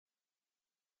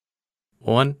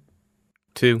1,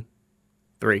 2,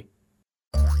 3.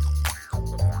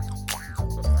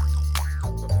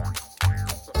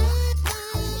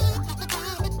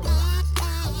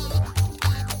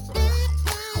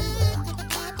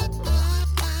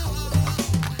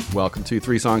 Welcome to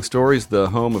Three Song Stories, the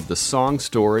home of the song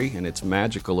story and its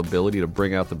magical ability to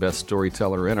bring out the best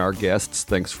storyteller in our guests.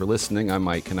 Thanks for listening. I'm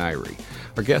Mike Canary.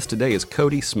 Our guest today is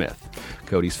Cody Smith.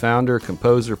 Cody's founder,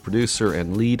 composer, producer,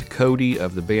 and lead Cody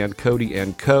of the band Cody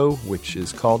 & Co., which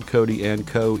is called Cody &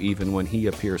 Co. even when he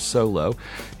appears solo.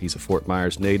 He's a Fort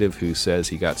Myers native who says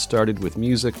he got started with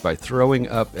music by throwing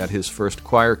up at his first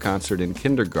choir concert in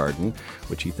kindergarten,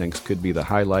 which he thinks could be the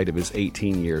highlight of his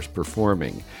 18 years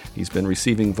performing. He's been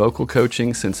receiving vocal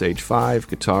coaching since age 5,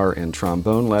 guitar and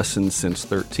trombone lessons since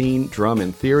 13, drum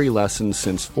and theory lessons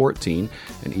since 14,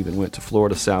 and even went to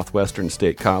Florida Southwestern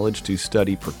State College to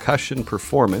study percussion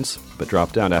performance, but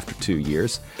dropped out after 2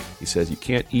 years. He says you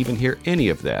can't even hear any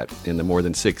of that in the more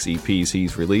than 6 EPs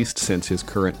he's released since his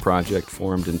current project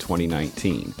formed in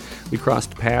 2019. We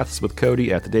crossed paths with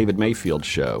Cody at the David Mayfield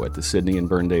Show at the Sidney and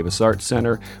Bern Davis Arts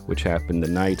Center, which happened the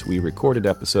night we recorded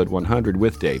episode 100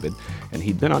 with David, and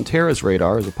he'd been on Tara's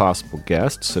radar as a possible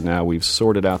guest, so now we've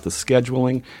sorted out the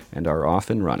scheduling and are off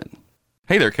and running.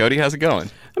 Hey there, Cody. How's it going?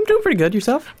 I'm doing pretty good.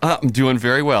 Yourself? I'm doing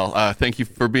very well. Thank you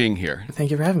for being here. Thank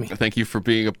you for having me. Thank you for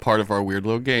being a part of our weird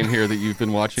little game here that you've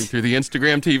been watching through the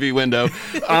Instagram TV window.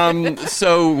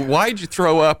 So why'd you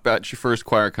throw up at your first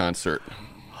choir concert?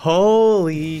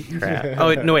 Holy crap.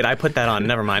 Oh, no, wait. I put that on.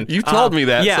 Never mind. You told me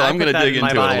that, so I'm going to dig into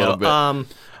it a little bit.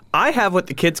 I have what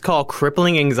the kids call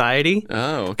crippling anxiety.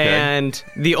 Oh, okay. And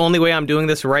the only way I'm doing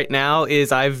this right now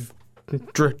is I've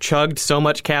chugged so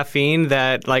much caffeine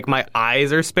that like my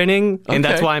eyes are spinning, and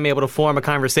that's why I'm able to form a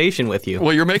conversation with you.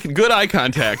 Well, you're making good eye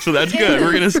contact, so that's good.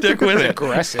 We're going to stick with it.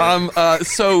 Aggressive.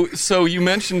 So you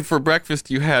mentioned for breakfast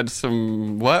you had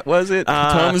some, what was it?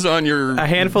 Tums on your a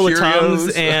handful Cheerios? of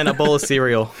Tums and a bowl of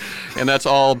cereal. And that's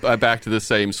all back to the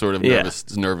same sort of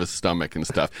nervous stomach and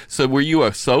stuff. So were you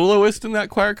a soloist in that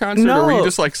choir concert, No. or were you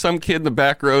just like some kid in the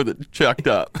back row that chucked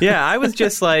up? Yeah, I was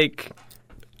just like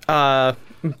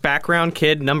background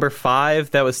kid number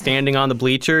 5 that was standing on the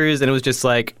bleachers, and it was just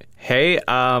like, hey,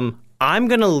 I'm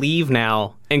gonna leave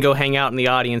now and go hang out in the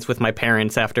audience with my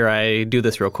parents after I do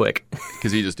this real quick.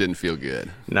 Because you just didn't feel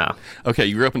good. No. Okay,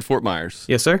 you grew up in Fort Myers.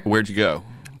 Yes, sir. Where'd you go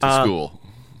to school?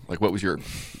 Like, what was your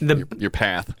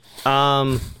path?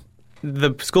 The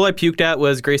school I puked at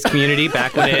was Grace Community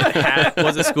back when it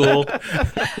was a school.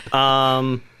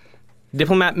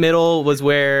 Diplomat Middle was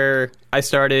where I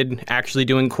started actually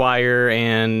doing choir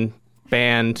and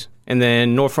band, and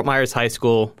then North Fort Myers High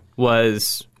School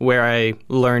was where I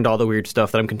learned all the weird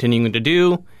stuff that I'm continuing to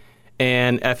do,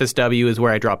 and FSW is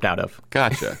where I dropped out of.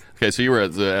 Gotcha. Okay, so you were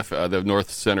at the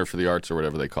North Center for the Arts, or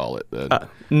whatever they call it.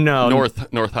 No.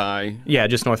 North High? Yeah,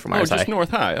 just North Fort Myers High. Oh, just North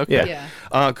High. Okay.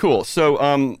 Yeah. Cool.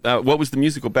 So what was the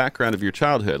musical background of your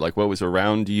childhood? Like, what was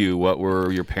around you? What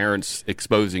were your parents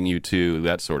exposing you to?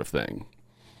 That sort of thing.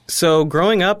 So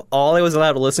growing up, all I was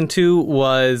allowed to listen to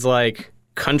was like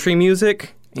country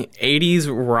music, 80s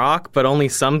rock, but only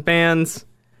some bands,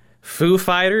 Foo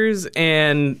Fighters,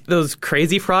 and those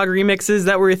Crazy Frog remixes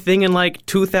that were a thing in like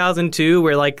 2002,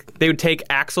 where like they would take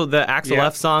the Axl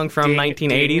F song from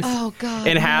 1980s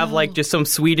and have like just some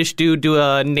Swedish dude do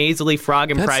a nasally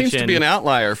frog impression. That seems to be an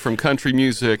outlier from country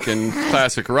music and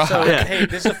classic rock. So, hey,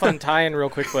 this is a fun tie-in real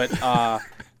quick, but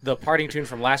the parting tune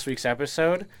from last week's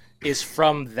episode is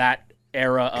from that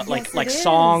era, like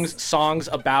songs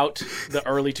about the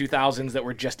early 2000s that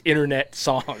were just internet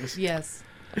songs. Yes.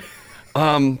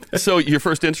 So your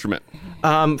first instrument?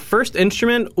 First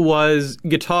instrument was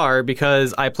guitar,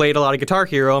 because I played a lot of Guitar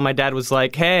Hero, and my dad was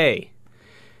like, hey,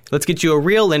 let's get you a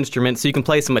real instrument so you can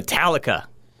play some Metallica.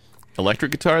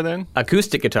 Electric guitar, then?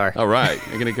 Acoustic guitar. All right.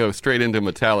 You're going to go straight into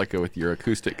Metallica with your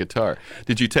acoustic guitar.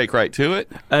 Did you take right to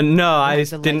it? No, I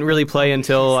didn't really play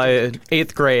until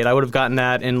 8th grade. I would have gotten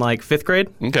that in like 5th grade.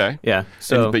 Okay. Yeah.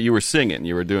 But you were singing.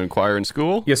 You were doing choir in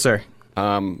school? Yes, sir.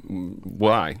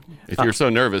 Why? If you're so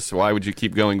nervous, why would you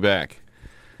keep going back?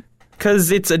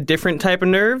 Because it's a different type of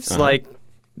nerves. Like,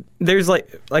 there's like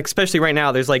especially right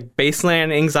now, there's like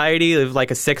baseline anxiety of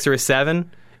like a 6 or a 7.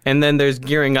 And then there's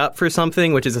gearing up for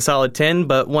something, which is a solid 10.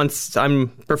 But once I'm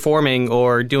performing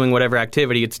or doing whatever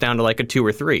activity, it's down to like a 2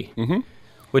 or 3. Mm-hmm.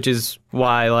 Which is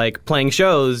why, like, playing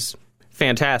shows,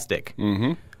 fantastic.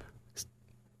 Mm-hmm.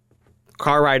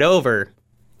 Car ride over,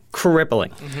 crippling.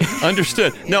 Mm-hmm.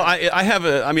 Understood. No, I have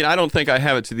I don't think I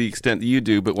have it to the extent that you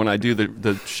do, but when I do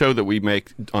the show that we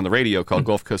make on the radio called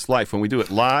Gulf Coast Life, when we do it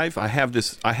live, I have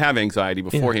anxiety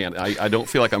beforehand. Yeah. I don't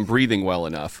feel like I'm breathing well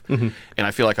enough, and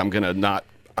I feel like I'm going to not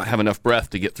have enough breath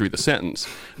to get through the sentence.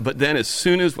 But then as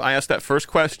soon as I ask that first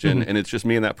question and it's just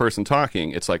me and that person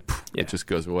talking, it's like, it just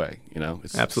goes away,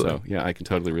 Absolutely. So, yeah, I can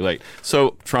totally relate.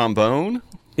 So, trombone?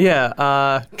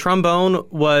 Yeah, trombone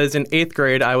was in 8th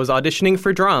grade. I was auditioning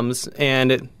for drums,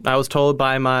 and I was told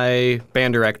by my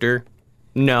band director,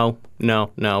 no,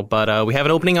 but we have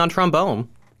an opening on trombone.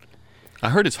 I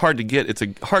heard it's hard to get. It's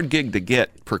a hard gig to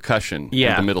get percussion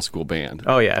in the middle school band.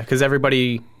 Oh, yeah, because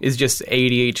everybody is just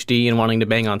ADHD and wanting to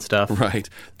bang on stuff. Right.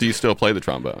 Do you still play the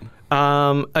trombone?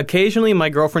 Occasionally, my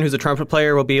girlfriend, who's a trumpet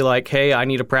player, will be like, hey, I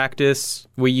need to practice.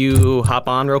 Will you hop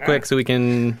on real quick so we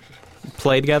can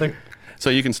play together? So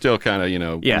you can still kind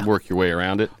of, work your way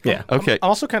around it? Yeah. Okay. I'm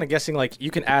also kind of guessing, like, you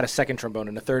can add a second trombone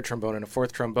and a third trombone and a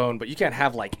fourth trombone, but you can't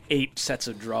have, like, 8 sets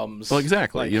of drums. Well,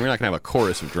 exactly. Like, you're not going to have a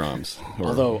chorus of drums.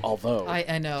 Although.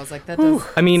 I know. I was like, that does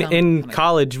I mean, sound in kinda-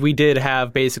 college, we did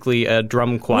have basically a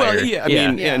drum choir. Well, yeah, I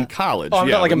mean, in college. Oh,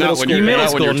 not like a but middle when school. you're- Middle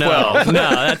not when school, you're no. 12. No,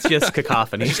 that's just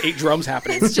cacophony. Just 8 drums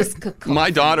happening. It's just cacophony.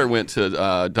 My daughter went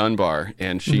to Dunbar,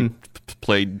 and she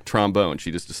played trombone.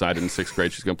 She just decided in 6th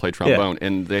grade she's going to play trombone.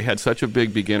 And they had such a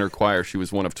big beginner choir. She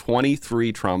was one of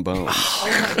 23 trombones.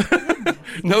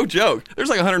 No joke. There's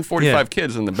like 145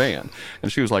 kids in the band.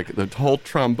 And she was like, the whole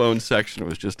trombone section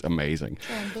was just amazing.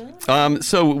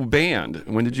 So band,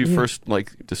 when did you first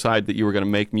decide that you were going to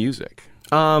make music?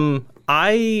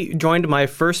 I joined my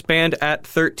first band at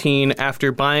 13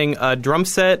 after buying a drum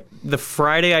set the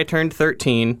Friday I turned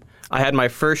 13. I had my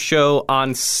first show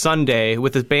on Sunday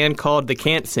with a band called the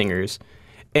Cant Singers.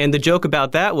 And the joke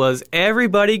about that was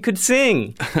everybody could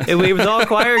sing. It was all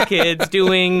choir kids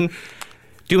doing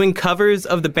covers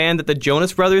of the band that the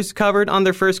Jonas Brothers covered on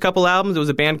their first couple albums. It was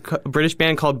a British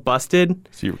band called Busted.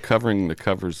 So you were covering the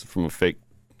covers from a fake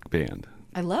band.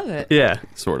 I love it. Yeah.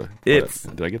 Sort of. It's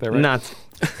Did I get that right? not.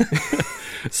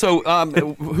 So,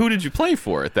 who did you play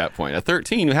for at that point? At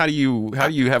 13, how do you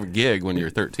have a gig when you're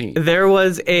 13? There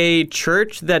was a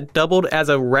church that doubled as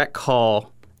a rec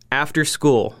hall after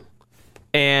school.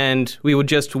 And we would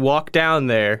just walk down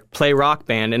there, play Rock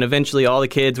Band, and eventually all the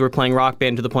kids were playing Rock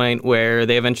Band to the point where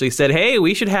they eventually said, hey,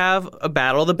 we should have a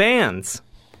battle of the bands.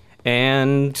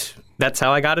 And that's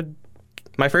how I got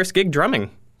my first gig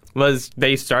drumming, was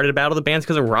they started a battle of the bands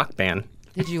because of Rock Band.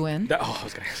 Did you win? I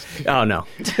was going to say. Oh, no.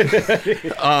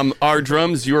 Are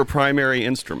drums your primary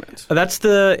instrument? That's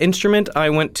the instrument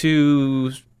I went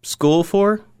to school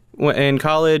for. In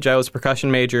college, I was a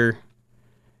percussion major.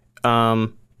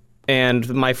 And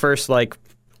my first,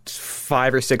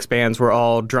 5 or 6 bands were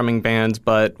all drumming bands.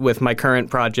 But with my current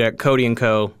project, Cody &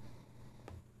 Co.,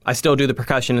 I still do the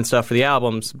percussion and stuff for the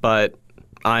albums, but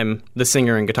I'm the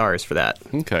singer and guitarist for that.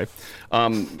 Okay.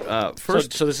 So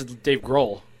this is Dave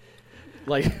Grohl.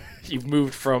 You've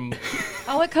moved from...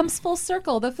 Oh, it comes full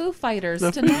circle. The Foo Fighters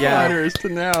to now. Fighters to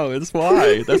now. That's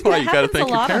why. That's why you got to Happens thank a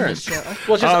your lot on parents. this show.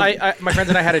 Well, just my friends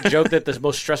and I had a joke that the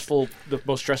most stressful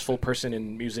person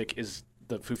in music is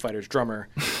the Foo Fighters drummer,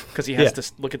 because he has to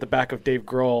look at the back of Dave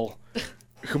Grohl,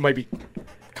 who might be,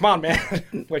 come on, man,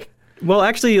 Well,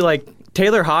 actually,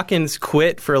 Taylor Hawkins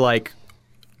quit for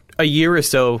a year or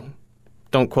so.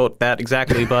 Don't quote that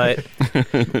exactly, but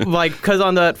because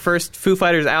on the first Foo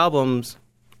Fighters albums,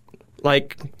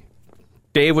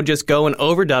 Dave would just go and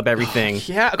overdub everything.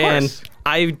 Yeah, of course. And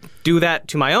I do that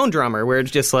to my own drummer, where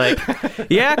it's just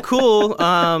yeah, cool.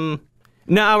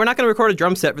 No, we're not going to record a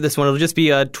drum set for this one. It'll just be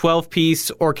a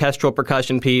 12-piece orchestral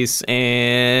percussion piece,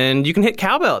 and you can hit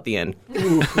cowbell at the end.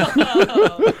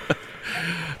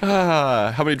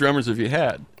 How many drummers have you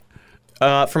had?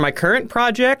 For my current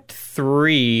project,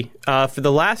 3. For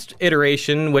the last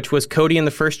iteration, which was Cody and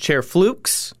the First Chair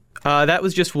Flukes, that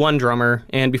was just 1 drummer,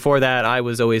 and before that, I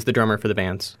was always the drummer for the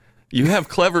bands. You have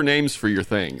clever names for your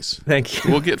things. Thank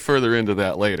you. We'll get further into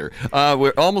that later.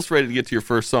 We're almost ready to get to your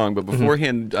first song, but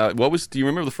beforehand, do you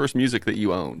remember the first music that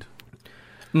you owned?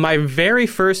 My very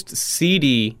first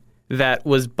CD that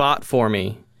was bought for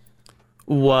me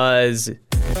was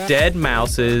Dead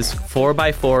Mouse's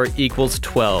 4x4 equals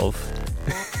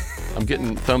 12. I'm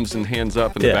getting thumbs and hands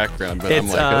up in the background, but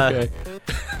It's, I'm okay.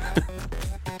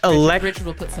 Richard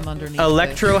will put some underneath.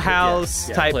 Electro house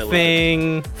type play a little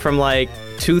thing from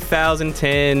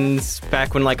 2010s,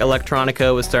 back when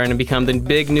electronica was starting to become the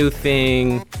big new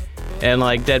thing, and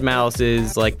Dead Mouse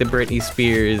is the Britney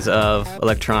Spears of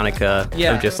electronica,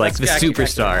 of just the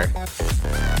superstar.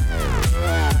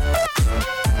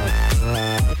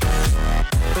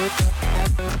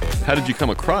 How did you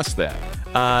come across that?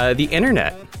 The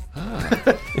internet.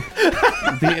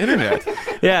 The internet.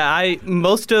 Yeah,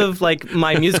 most of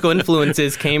my musical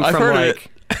influences came I've from heard of it.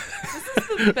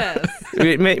 The best.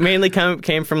 It mainly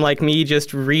came from like me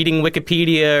just reading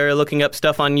Wikipedia or looking up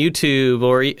stuff on YouTube,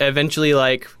 or eventually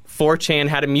like 4chan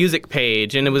had a music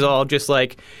page, and it was all just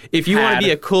like, if you want to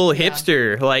be a cool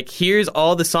hipster, like here's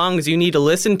all the songs you need to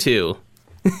listen to.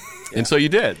 And so you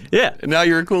did. Yeah. And now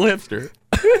you're a cool hipster.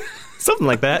 Something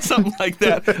like that. Something like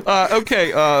that.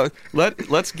 Okay,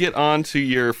 let's get on to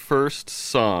your first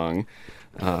song.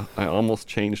 I almost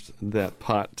changed that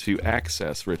pot to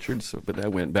Access, Richard, but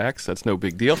that went back, so that's no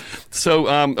big deal. So,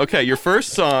 okay, your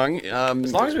first song.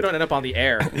 As long as we don't end up on the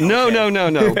air. No.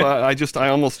 But I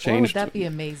almost Why would changed. that be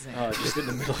amazing? Just in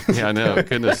the middle. Yeah, no,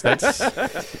 goodness, that's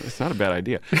not a bad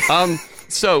idea.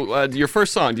 So, your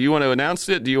first song. Do you want to announce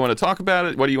it? Do you want to talk about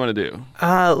it? What do you want to do?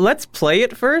 Let's play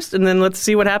it first, and then let's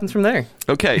see what happens from there.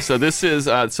 Okay, so this is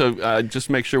just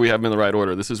make sure we have them in the right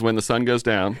order. This is When the Sun Goes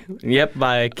Down. Yep,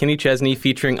 by Kenny Chesney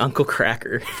featuring Uncle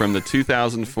Kracker. From the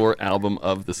 2004 album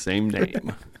of the same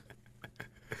name.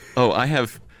 Oh, I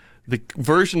have the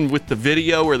version with the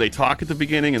video where they talk at the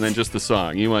beginning and then just the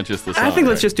song. You want just the song? I think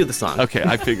let's right? just do the song. Okay,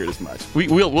 I figured as much.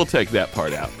 We'll take that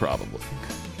part out probably.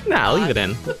 Nah, leave it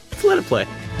in. Let's let it play.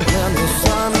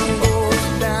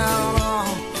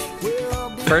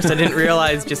 First, I didn't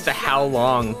realize just how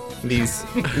long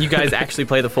you guys actually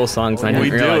play the full songs, and I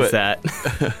didn't realize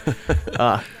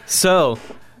that. So,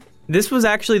 this was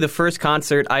actually the first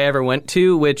concert I ever went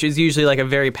to, which is usually like a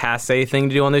very passé thing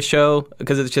to do on this show,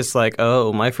 because it's just like,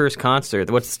 oh, my first concert,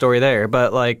 what's the story there?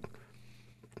 But like,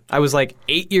 I was like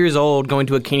 8 years old going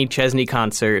to a Kenny Chesney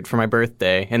concert for my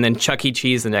birthday, and then Chuck E.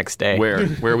 Cheese the next day.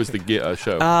 Where was the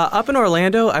show? Up in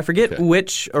Orlando. I forget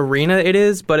which arena it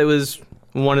is, but it was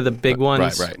one of the big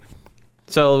ones. Right.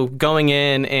 So going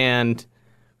in and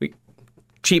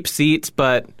cheap seats,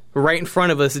 but right in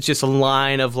front of us it's just a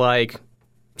line of like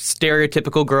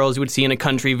stereotypical girls you would see in a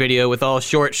country video with all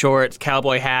short shorts,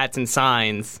 cowboy hats, and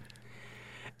signs.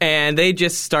 And they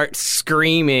just start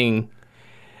screaming.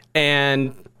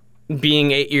 And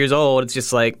being 8 years old, it's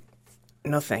just like,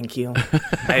 no, thank you.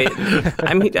 I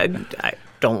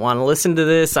don't want to listen to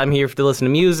this. I'm here to listen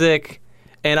to music.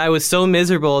 And I was so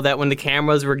miserable that when the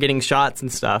cameras were getting shots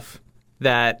and stuff,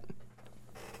 that,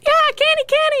 yeah,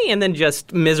 Kenny, and then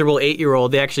just miserable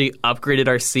 8-year-old, they actually upgraded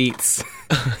our seats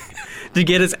to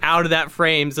get us out of that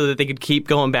frame so that they could keep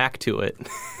going back to it.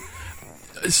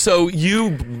 So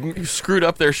you screwed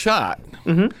up their shot.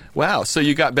 Mm-hmm. Wow. So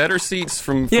you got better seats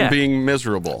from being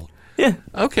miserable. Yeah.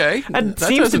 Okay. That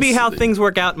seems to be how things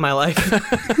work out in my life.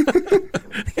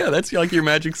 Yeah, that's like your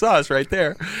magic sauce right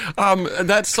there.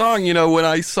 That song, when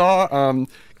I saw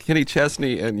Kenny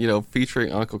Chesney and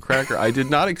featuring Uncle Kracker, I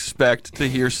did not expect to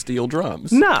hear steel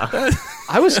drums. No.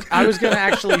 I was gonna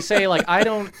actually say, like, I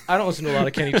don't listen to a lot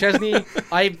of Kenny Chesney.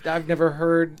 I've never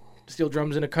heard steel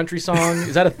drums in a country song.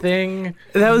 Is that a thing?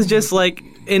 That was just like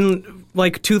in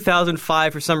like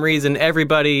 2005 for some reason.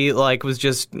 Everybody like was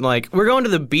just like, we're going to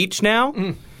the beach now.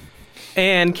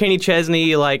 And Kenny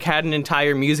Chesney like had an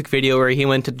entire music video where he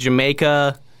went to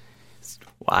Jamaica. It's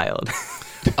wild.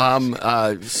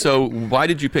 So why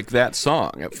did you pick that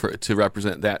song to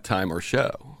represent that time or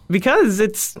show? Because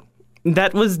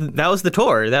that was the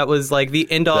tour. That was like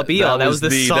the end all be all. That was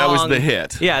the song. That was the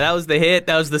hit. Yeah, that was the hit.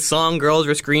 That was the song girls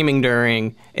were screaming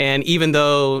during. And even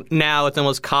though now it's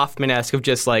almost Kaufman-esque of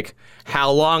just like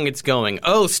how long it's going.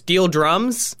 Oh, steel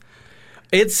drums?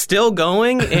 It's still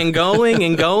going and going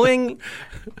and going.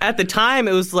 At the time,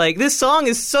 it was like, this song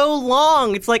is so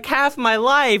long. It's like half my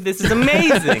life. This is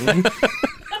amazing.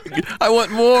 I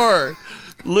want more.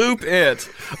 Loop it.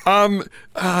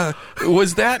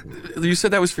 Was that, you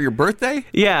said that was for your birthday?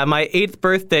 Yeah, my 8th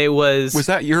birthday was... Was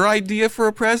that your idea for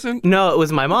a present? No, it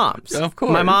was my mom's. Of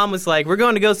course. My mom was like, we're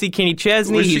going to go see Kenny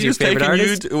Chesney. He's your favorite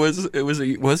artist.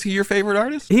 Was he your favorite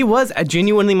artist? He was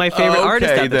genuinely my favorite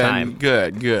artist at the time.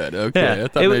 Good. Okay, Yeah, I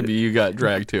thought maybe you got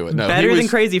dragged to it. No, better than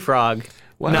Crazy Frog.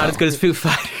 Wow. Not as good as Foo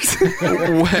Fighters.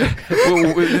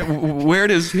 Where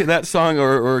does that song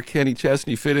or Kenny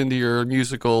Chesney fit into your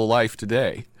musical life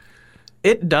today?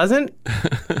 It doesn't.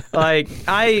 Like,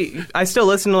 I still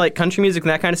listen to like country music and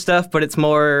that kind of stuff, but it's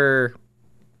more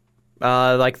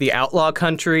like the outlaw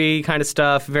country kind of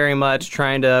stuff, very much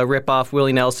trying to rip off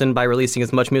Willie Nelson by releasing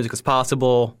as much music as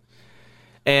possible.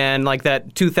 And like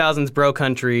that 2000s bro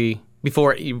country,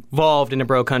 before it evolved into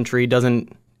bro country,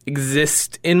 doesn't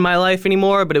exist in my life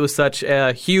anymore, but it was such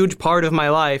a huge part of my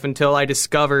life until I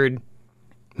discovered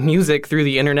music through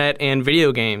the internet and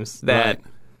video games that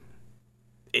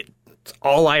it's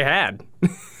all I had.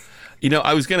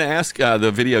 I was going to ask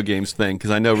the video games thing,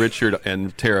 because I know Richard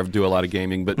and Tara do a lot of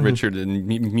gaming, but Richard and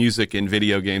music and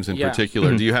video games in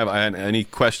particular. Do you have any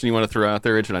question you want to throw out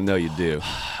there, Richard? I know you do.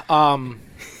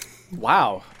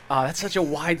 Wow. That's such a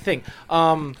wide thing.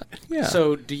 Yeah.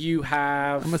 So, do you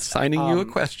have? I'm assigning you a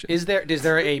question. Is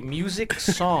there a music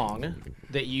song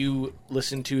that you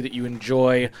listen to that you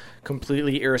enjoy,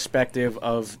 completely irrespective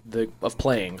of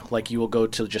playing? Like you will go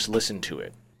to just listen to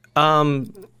it.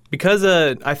 Because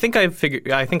I think I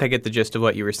get the gist of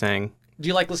what you were saying. Do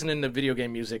you like listening to video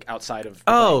game music outside of?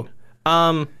 Oh,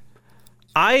 playing?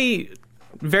 I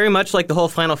very much like the whole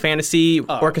Final Fantasy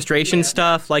orchestration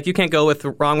stuff. Like, you can't go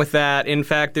wrong with that. In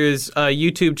fact, there's a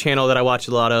YouTube channel that I watch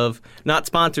a lot of. Not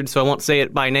sponsored, so I won't say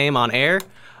it by name on air.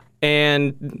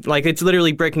 And, like, it's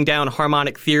literally breaking down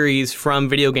harmonic theories from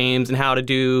video games and how to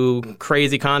do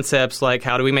crazy concepts, like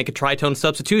how do we make a tritone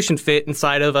substitution fit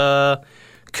inside of a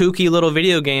kooky little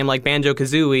video game like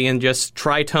Banjo-Kazooie, and just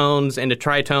tritones into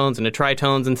tritones into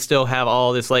tritones and still have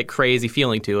all this, like, crazy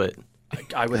feeling to it.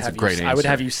 I would That's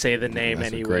have you say the name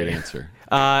That's anyway. a great answer.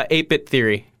 8-bit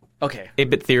theory. Okay.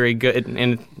 8-bit theory, good,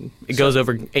 and it goes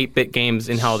over 8-bit games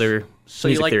and how they're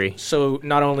music theory. So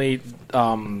not only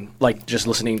like just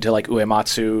listening to like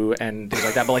Uematsu and things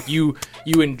like that, but like you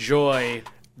enjoy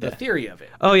the theory of it.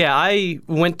 Oh yeah, I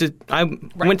went to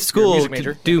school music to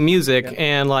major. do music,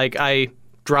 and like I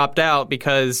dropped out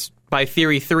because by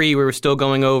Theory 3 we were still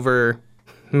going over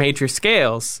major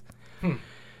scales.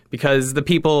 Because the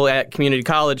people at community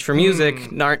college for music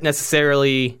aren't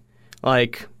necessarily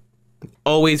like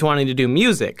always wanting to do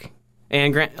music,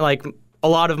 and like a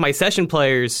lot of my session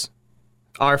players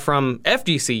are from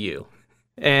FGCU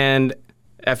and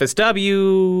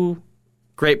FSW.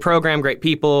 Great program, great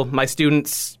people. My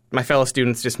fellow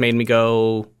students, just made me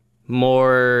go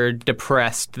more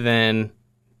depressed than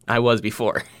I was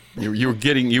before. You were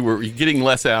getting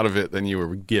less out of it than you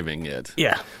were giving it.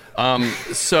 Yeah.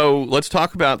 So let's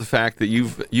talk about the fact that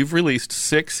you've released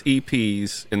 6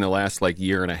 EPs in the last like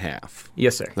year and a half.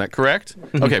 Yes, sir. Is that correct?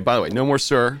 Okay. By the way, no more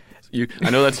sir. I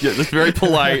know that's very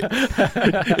polite.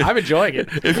 I'm enjoying it.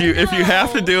 If you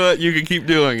have to do it, you can keep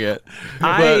doing it.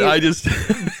 But I just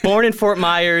born in Fort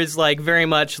Myers, like very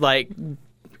much like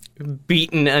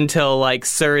beaten until like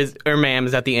sir or ma'am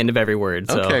is at the end of every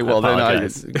word. So okay, well then,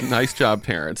 nice job,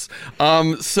 parents.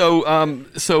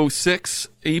 So 6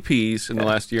 EPs in the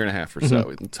last year and a half or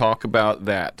so. Talk about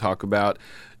that. Talk about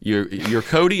your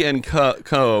Cody and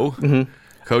Co.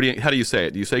 Cody, how do you say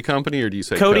it? Do you say company or do you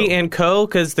say Cody Co? and Co?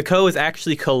 Because the Co is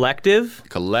actually collective.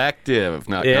 Collective,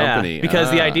 not company. Because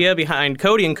the idea behind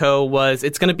Cody and Co was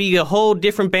it's going to be a whole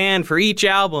different band for each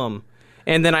album.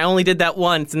 And then I only did that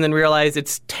once and then realized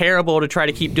it's terrible to try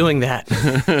to keep doing that.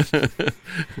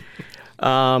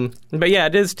 But yeah,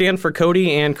 it does stand for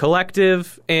Cody and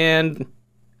Collective. And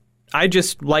I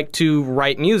just like to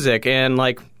write music. And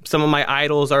like some of my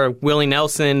idols are Willie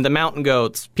Nelson, the Mountain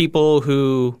Goats, people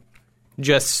who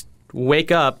just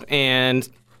wake up and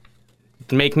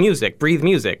make music, breathe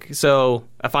music. So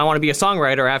if I want to be a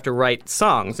songwriter, I have to write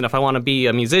songs. And if I want to be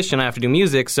a musician, I have to do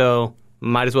music. So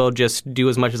might as well just do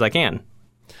as much as I can.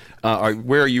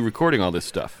 Where are you recording all this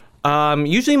stuff?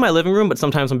 Usually in my living room, but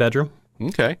sometimes in my bedroom.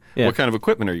 Okay. Yeah. What kind of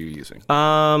equipment are you using?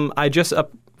 I just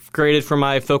upgraded from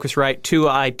my Focusrite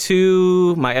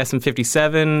 2i2, my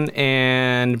SM57,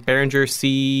 and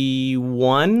Behringer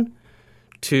C1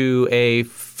 to a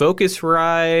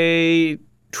Focusrite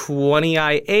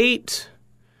 20i8.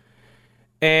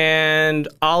 And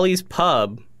Ollie's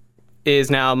Pub is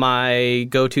now my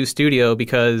go-to studio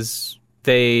because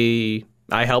I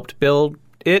helped build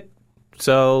it,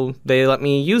 so they let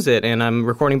me use it, and I'm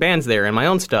recording bands there and my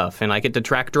own stuff, and I get to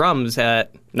track drums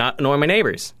at not annoy my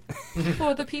neighbors.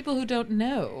 For the people who don't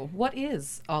know, what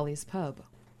is Ollie's Pub?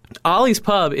 Ollie's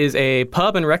Pub is a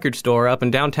pub and record store up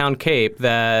in downtown Cape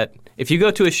that if you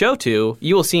go to a show to,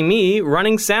 you will see me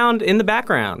running sound in the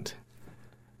background.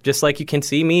 Just like you can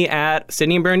see me at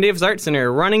Sydney and Byrne Davis Art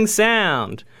Center running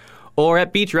sound. Or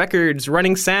at Beach Records,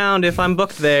 running sound if I'm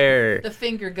booked there. The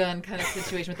finger gun kind of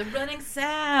situation with the running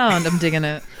sound. I'm digging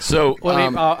it. So,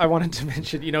 I wanted to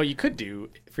mention, you could do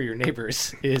for your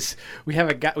neighbors is we had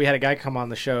a guy come on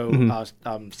the show,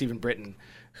 Stephen Britton,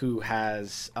 who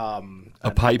has a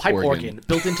pipe organ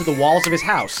built into the walls of his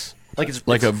house. It's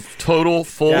a total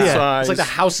full-size. It's like the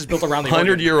house is built around the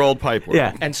 100-year-old pipe organ.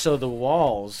 Yeah. And so the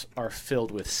walls are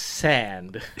filled with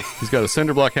sand. He's got a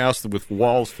cinder block house with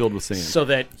walls filled with sand. So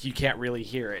that you can't really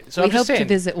hear it. So We I'm just hope to saying,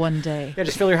 visit one day. yeah,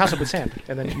 just fill your house up with sand,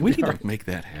 and then We need to make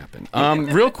that happen.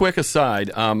 Real quick aside,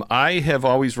 I have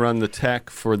always run the tech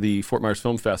for the Fort Myers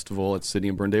Film Festival at Sydney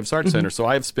and Byrne Davis Art Center, so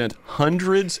I have spent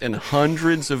hundreds and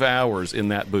hundreds of hours in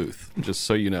that booth, just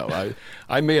so you know.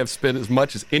 I may have spent as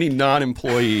much as any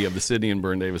non-employee of the Sidney and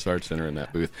Byrne Davis Art Center in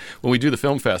that booth. When we do the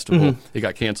film festival, it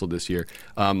got canceled this year.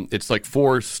 It's like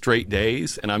 4 straight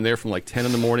days, and I'm there from like 10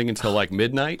 in the morning until like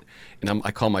midnight, and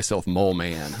I call myself Mole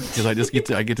Man because I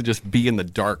get to just be in the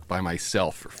dark by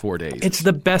myself for 4 days. It's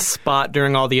the best spot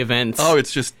during all the events. Oh,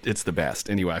 it's the best.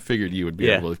 Anyway, I figured you would be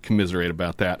able to commiserate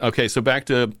about that. Okay, so back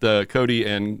to the Cody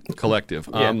and Collective.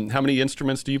 How many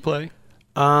instruments do you play?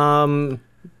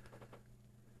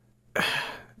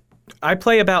 I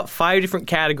play about 5 different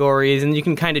categories, and you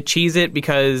can kind of cheese it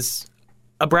because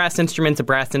a brass instrument's a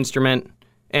brass instrument,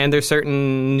 and there's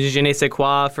certain je ne sais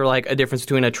quoi for like a difference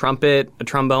between a trumpet, a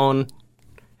trombone,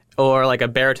 or like a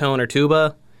baritone or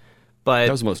tuba. But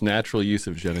that was the most natural use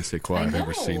of je ne sais quoi I've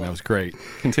ever seen. That was great.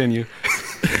 Continue.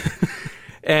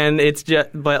 And it's just,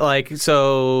 but like,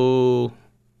 so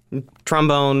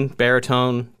trombone,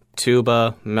 baritone,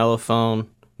 tuba, mellophone,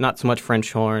 not so much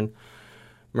French horn,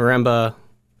 marimba,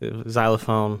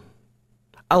 xylophone,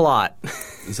 a lot.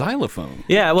 Xylophone?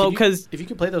 Yeah, well, because if you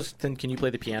can play those, then can you play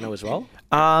the piano as well?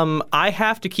 I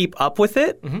have to keep up with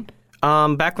it.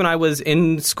 Back when I was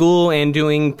in school and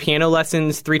doing piano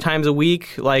lessons 3 times a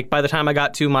week, like by the time I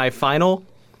got to my final,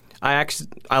 I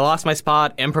lost my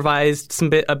spot, improvised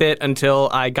a bit until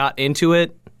I got into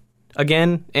it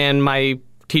again, and my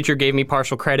teacher gave me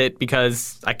partial credit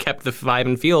because I kept the vibe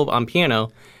and feel on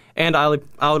piano. And I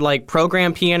would like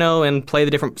program piano and play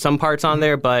the some parts on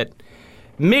there, but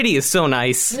MIDI is so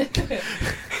nice.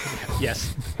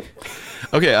 Yes.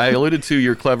 Okay, I alluded to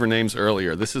your clever names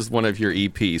earlier. This is one of your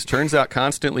EPs. Turns out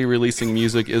constantly releasing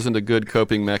music isn't a good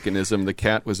coping mechanism. The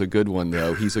cat was a good one,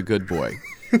 though. He's a good boy.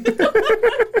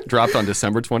 Dropped on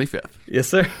December 25th. Yes,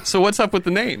 sir. So what's up with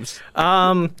the names?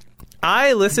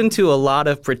 I listen to a lot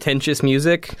of pretentious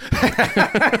music.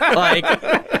 Like,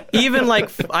 even like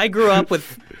I grew up with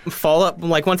Fall Out.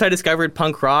 Like once I discovered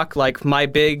punk rock, like my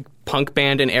big punk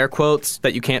band in air quotes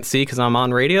that you can't see because I'm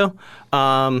on radio,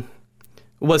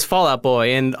 was Fall Out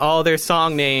Boy, and all their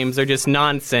song names are just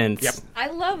nonsense. Yep. I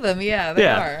love them. Yeah, they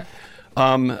are.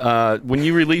 When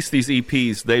you release these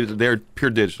EPs, they're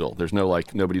pure digital. There's no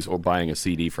like nobody's buying a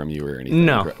CD from you or anything.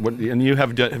 No. And you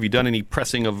have you done any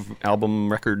pressing of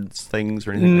album records things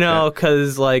or anything? No, like that?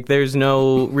 because like there's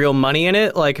no real money in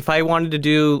it. Like if I wanted to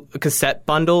do cassette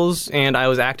bundles and I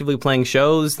was actively playing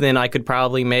shows, then I could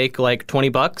probably make like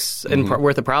 $20 in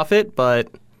worth of profit. But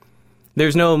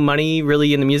there's no money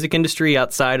really in the music industry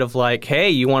outside of like, hey,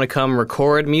 you want to come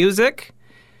record music?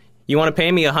 You want to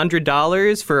pay me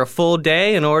 $100 for a full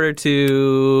day in order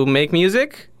to make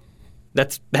music?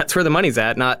 That's where the money's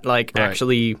at, not like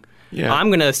actually, I'm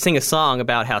going to sing a song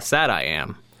about how sad I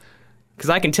am. Because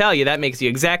I can tell you that makes you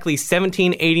exactly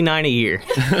 $17.89 a year.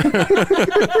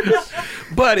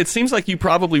 But it seems like you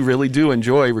probably really do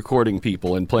enjoy recording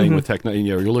people and playing with technology.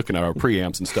 You know, you're looking at our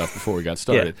preamps and stuff before we got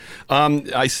started. Yeah.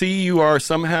 I see you are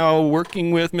somehow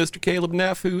working with Mr. Caleb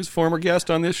Neff, who's former guest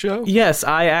on this show. Yes,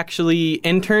 I actually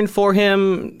interned for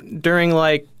him during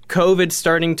like COVID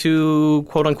starting to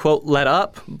quote unquote let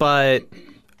up, but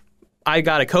I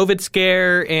got a COVID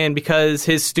scare, and because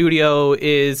his studio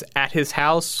is at his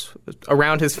house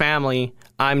around his family,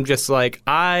 I'm just like,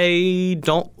 I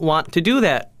don't want to do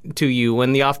that to you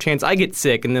when the off chance I get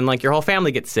sick, and then like your whole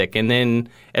family gets sick, and then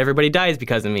everybody dies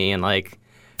because of me. And like,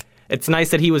 it's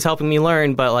nice that he was helping me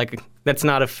learn, but like that's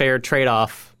not a fair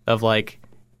trade-off of like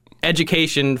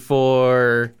education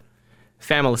for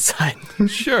familicide.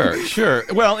 Sure.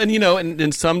 Well, and you know,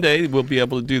 and someday we'll be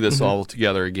able to do this all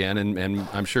together again, and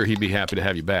I'm sure he'd be happy to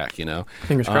have you back. You know,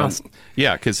 fingers crossed.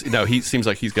 Yeah, because he seems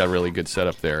like he's got a really good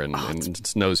setup there and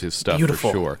knows his stuff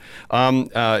beautiful. For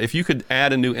sure. If you could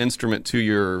add a new instrument to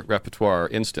your repertoire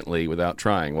instantly without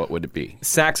trying, what would it be?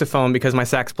 Saxophone, because my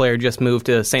sax player just moved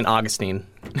to St. Augustine.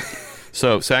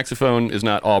 So saxophone is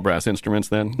not all brass instruments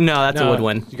then? No, that's a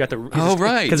woodwind. You got the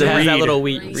right. Because it has that reed. little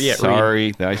reed. Yeah,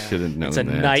 Sorry, I should have known It's a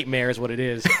that. nightmare is what it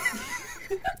is.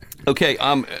 Okay,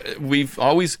 we've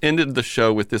always ended the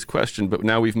show with this question, but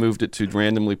now we've moved it to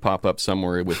randomly pop up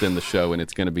somewhere within the show, and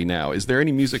it's going to be now. Is there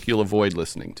any music you'll avoid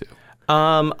listening to?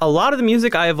 A lot of the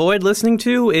music I avoid listening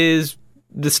to is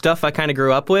the stuff I kind of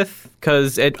grew up with,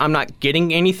 because I'm not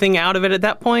getting anything out of it at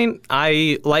that point.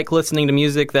 I like listening to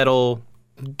music that'll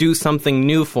do something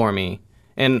new for me,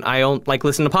 and I don't like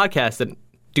listen to podcasts that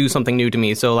do something new to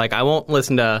me. So like I won't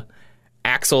listen to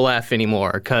Axel F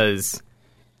anymore, because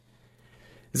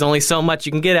there's only so much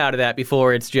you can get out of that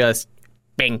before it's just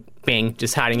bing. bing,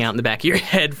 just hiding out in the back of your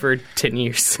head for 10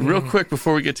 years. Real quick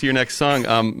before we get to your next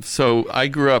song, so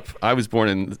I was born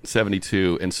in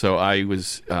 72, and so I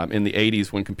was in the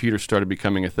 80s when computers started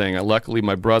becoming a thing. Luckily,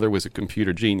 my brother was a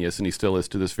computer genius, and he still is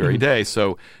to this very day,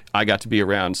 so I got to be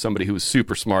around somebody who was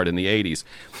super smart in the 80s.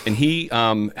 And he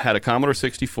had a Commodore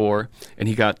 64, and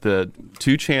he got the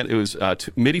two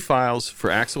MIDI files for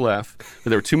Axel F, but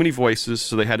there were too many voices,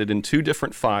 so they had it in two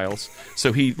different files.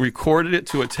 So he recorded it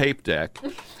to a tape deck,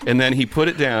 and then he put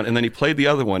it down, and then he played the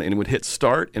other one, and it would hit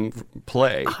start and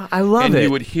play. I love and it. And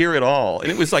you would hear it all. And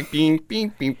it was like bing,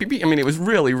 bing, bing, bing, bing. I mean, it was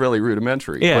really, really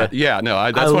rudimentary. Yeah. But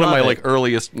that's one of my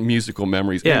earliest musical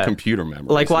memories and computer memories.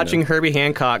 Like watching Herbie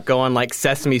Hancock go on like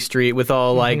Sesame Street with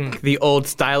all like the old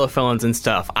stylophones and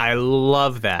stuff. I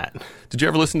love that. Did you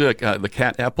ever listen to the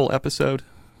Cat Apple episode?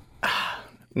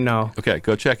 No. Okay,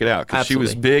 go check it out, because she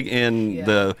was big in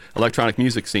the electronic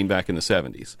music scene back in the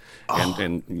 70s.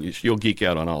 And you'll geek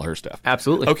out on all her stuff.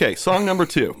 Absolutely. Okay, song number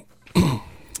 2.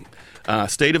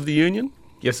 State of the Union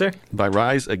Yes, sir. by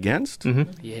Rise Against.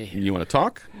 You want to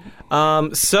talk?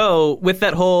 So with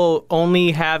that whole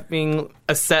only having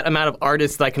a set amount of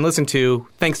artists that I can listen to,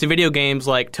 thanks to video games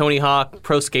like Tony Hawk,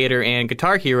 Pro Skater, and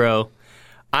Guitar Hero,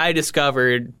 I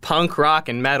discovered punk rock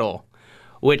and metal,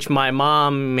 which my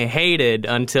mom hated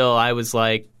until I was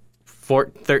like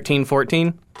 13,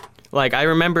 14. Like, I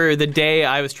remember the day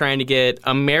I was trying to get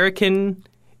American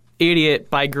Idiot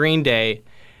by Green Day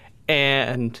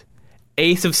and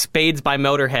Ace of Spades by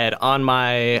Motorhead on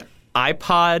my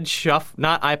iPod Shuffle,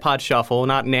 not iPod Shuffle,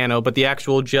 not Nano, but the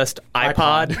actual just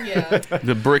iPod. Yeah.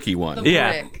 The bricky one.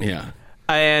 Yeah. Brick. Yeah.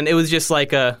 And it was just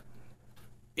like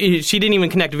she didn't even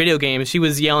connect to video games. She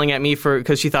was yelling at me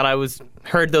because she thought I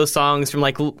heard those songs from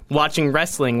like watching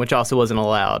wrestling, which also wasn't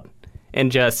allowed. And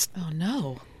just, Oh,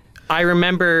 no. I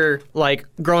remember like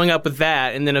growing up with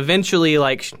that, and then eventually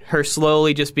like her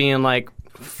slowly just being like,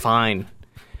 fine.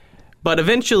 But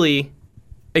eventually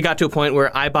it got to a point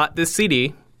where I bought this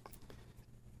CD,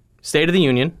 State of the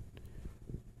Union,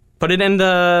 put it in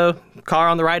the car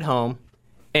on the ride home,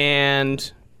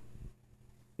 and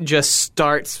just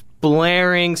starts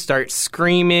blaring, starts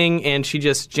screaming, and she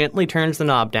just gently turns the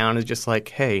knob down and is just like,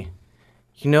 hey,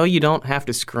 you don't have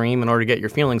to scream in order to get your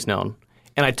feelings known.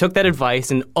 And I took that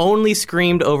advice and only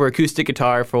screamed over acoustic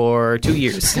guitar for 2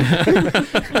 years.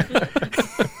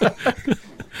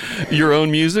 Your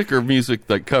own music or music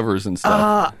like covers and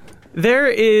stuff? There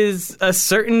is a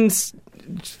certain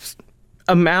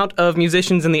amount of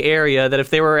musicians in the area that if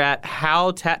they were at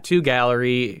How Tattoo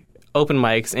Gallery open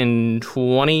mics in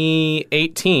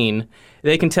 2018,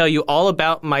 they can tell you all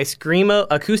about my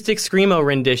acoustic screamo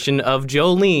rendition of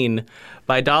Jolene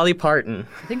by Dolly Parton.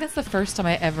 I think that's the first time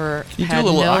I ever You do had a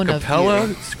little known acapella of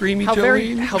you. screamy How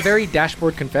Jolene? very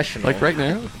Dashboard Confessional. Like right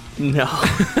now? No.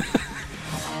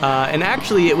 And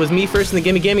actually, it was me first in the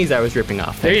Gimme Gimmes I was ripping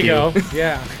off. There Thank you go.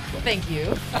 Yeah. Thank you.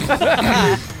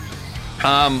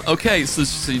 Okay, so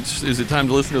is it time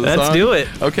to listen to the Let's song? do it.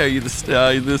 Okay, this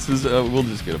is, we'll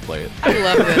just gonna play it. I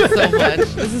love this so much.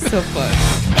 This is so fun.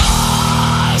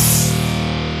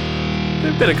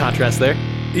 A bit of contrast there.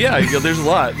 Yeah, there's a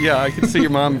lot. Yeah, I can see your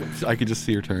mom, I could just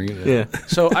see her turning it. Yeah.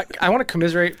 So I want to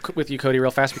commiserate with you, Cody, real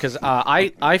fast, because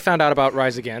I found out about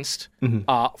Rise Against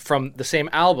from the same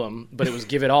album, but it was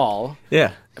Give It All,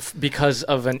 Yeah. because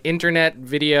of an internet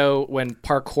video when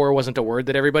parkour wasn't a word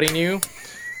that everybody knew.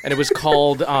 And it was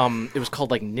called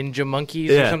like Ninja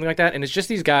Monkeys or Yeah. something like that. And it's just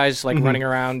these guys like running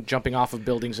around, jumping off of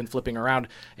buildings and flipping around,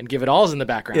 and Give It All's in the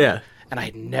background. Yeah. And I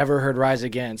had never heard Rise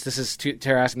Against. This is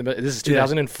Tara asking this is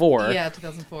 2004. Yeah,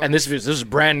 2004. And this was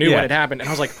brand new Yeah. when it happened. And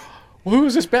I was like, well, who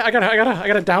is this band? I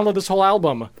gotta download this whole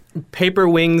album. Paper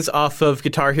Wings off of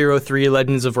Guitar Hero 3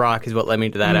 Legends of Rock is what led me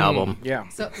to that album. Yeah.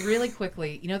 So really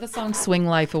quickly, you know the song "Swing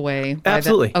Life Away"?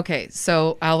 Absolutely. Okay,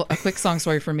 so a quick song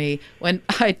story for me. When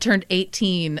I turned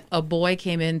 18, a boy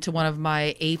came into one of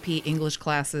my AP English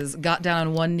classes, got down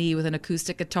on one knee with an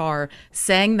acoustic guitar,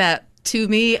 sang that to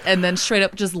me, and then straight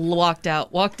up just walked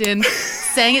in,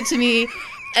 sang it to me,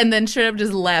 and then straight up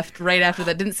just left right after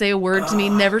that. Didn't say a word to me,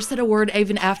 never said a word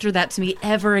even after that to me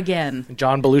ever again.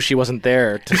 John Belushi wasn't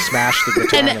there to smash the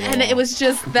guitar. And it was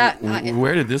just that.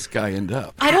 Where did this guy end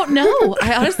up? I don't know.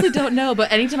 I honestly don't know.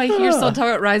 But anytime I hear someone talk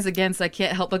about Rise Against, I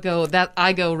can't help but go, that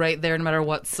I go right there no matter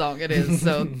what song it is.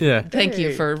 So Yeah. thank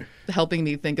you for helping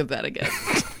me think of that again.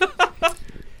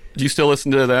 Do you still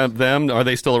listen to them? Are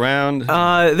they still around?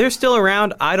 They're still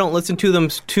around. I don't listen to them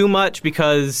too much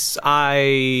because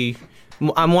I'm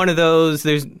one of those,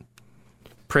 there's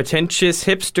pretentious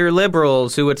hipster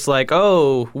liberals who it's like,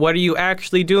 oh, what are you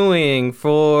actually doing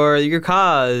for your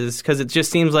cause? Because it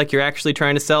just seems like you're actually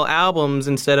trying to sell albums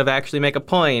instead of actually make a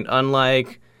point,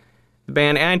 unlike the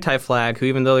band Anti-Flag, who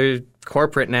even though they're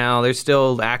corporate now, they're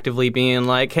still actively being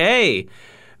like, hey,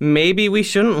 maybe we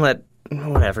shouldn't let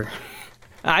whatever.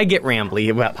 I get rambly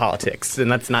about politics, and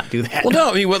let's not do that. Well, no,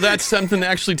 I mean, that's something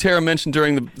actually Tara mentioned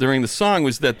during the song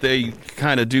was that they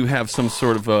kind of do have some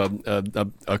sort of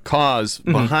a cause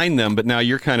behind them, but now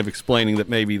you're kind of explaining that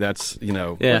maybe that's,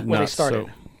 Yeah. When they not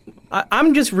started. so.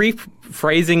 I'm just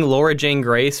rephrasing Laura Jane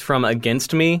Grace from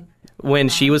Against Me when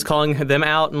she was calling them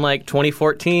out in like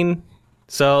 2014.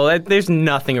 So there's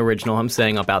nothing original I'm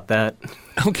saying about that.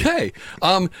 Okay.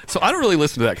 So I don't really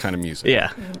listen to that kind of music.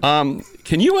 Yeah.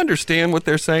 Can you understand what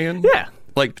they're saying? Yeah.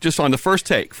 Like just on the first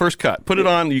take, first cut, put it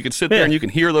on. You can sit there Yeah. and you can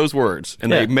hear those words,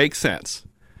 and they Yeah. make sense.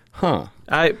 Huh?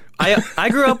 I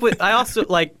grew up with. I also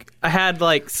I had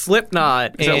like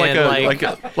Slipknot Is and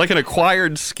that like an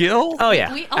acquired skill? oh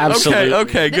yeah. We Absolutely.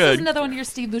 Okay, This good. is another one of your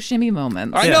Steve Buscemi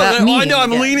moments. I know. That I meme. know.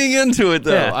 I'm Yeah. leaning into it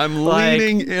though. Yeah. I'm Like,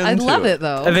 leaning into. I love it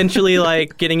though. Eventually,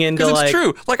 like getting into Because like it's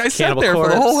true. Like I sat Cannibal there for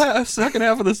the Corpse. whole second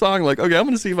half of the song. Like, okay, I'm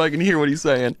going to see if I can hear what he's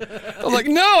saying. I'm like,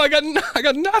 no, I got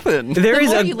nothing. There the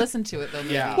is more a you listen to it, though.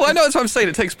 Maybe. Yeah. Well, I know that's what I'm saying.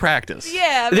 It takes practice.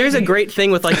 Yeah. There's a maybe. great thing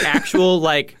with like actual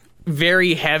like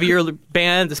very heavier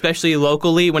bands, especially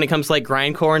locally when it comes to like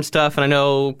grindcore and stuff. And I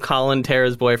know Colin,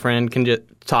 Tara's boyfriend, can just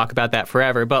talk about that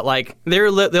forever. But like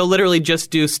they'll literally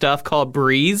just do stuff called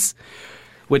breeze,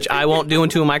 which I won't do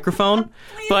into a microphone.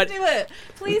 Please but do it.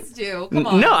 Please do. Come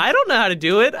on. no, I don't know how to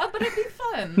do it. Oh, but it'd be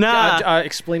fun. Nah.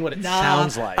 Explain what it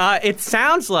sounds like. It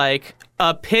sounds like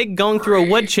a pig going through a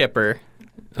wood chipper.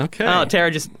 Okay. Oh, Tara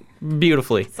just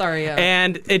beautifully. Sorry.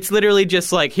 And it's literally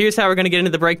just like, here's how we're going to get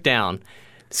into the breakdown.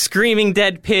 Screaming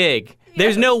dead pig.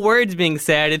 There's no words being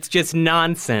said. It's just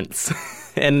nonsense.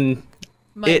 And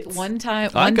Mike, it's- one day,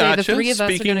 gotcha. the three of us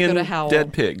Speaking are going to go in to Howell.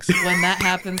 dead pigs. When that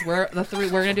happens, we're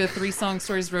going to do a 3-song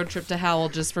stories road trip to Howell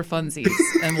just for funsies,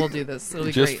 and we'll do this. It'll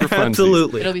be Just great. for funsies.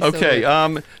 absolutely. It'll be so Okay.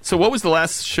 good. So what was the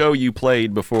last show you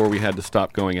played before we had to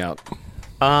stop going out?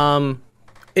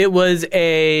 It was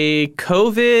a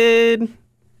COVID.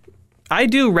 I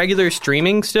do regular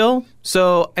streaming still,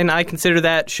 so and I consider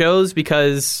that shows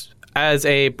because as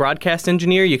a broadcast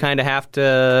engineer, you kind of have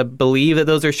to believe that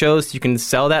those are shows so you can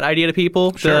sell that idea to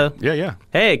people. Sure. Yeah.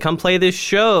 Hey, come play this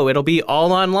show. It'll be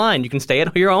all online. You can stay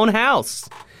at your own house.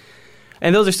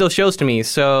 And those are still shows to me.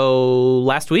 So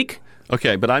last week,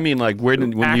 Okay, but I mean, like,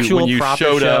 when Actual you proper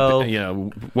showed show. up, you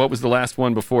know, what was the last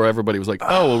one before everybody was like,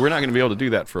 oh, well, we're not going to be able to do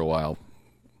that for a while?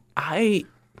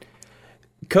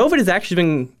 COVID has actually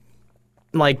been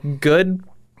like good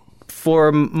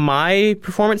for my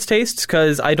performance tastes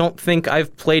because I don't think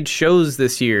I've played shows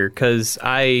this year because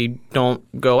I don't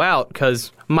go out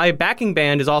because my backing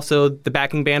band is also the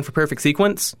backing band for Perfect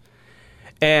Sequence,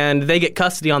 and they get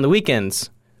custody on the weekends,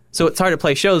 so it's hard to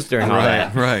play shows during all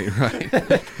that. Right.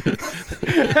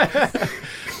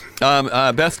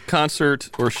 Best concert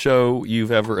or show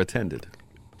you've ever attended?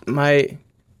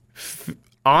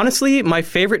 Honestly, my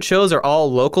favorite shows are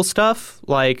all local stuff.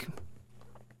 Like,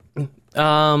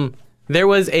 there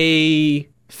was a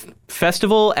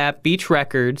festival at Beach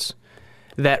Records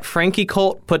that Frankie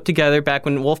Colt put together back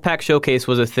when Wolfpack Showcase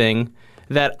was a thing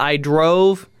that I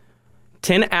drove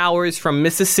 10 hours from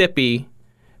Mississippi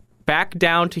back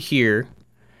down to here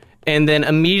and then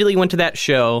immediately went to that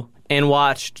show and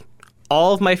watched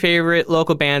all of my favorite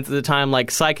local bands at the time,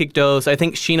 like Psychic Dose. I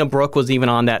think Sheena Brooke was even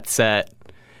on that set.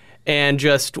 And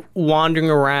just wandering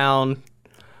around,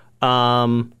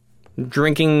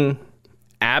 drinking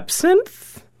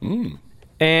absinthe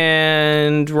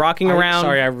and rocking around.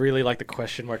 Sorry, I really like the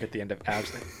question mark at the end of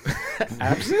absinthe.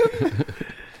 Absinthe?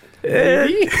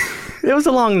 It was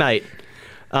a long night.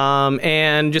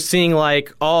 And just seeing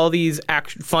like all these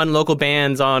fun local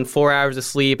bands on 4 hours of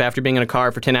sleep after being in a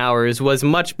car for 10 hours was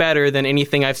much better than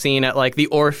anything I've seen at like the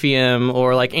Orpheum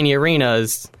or like any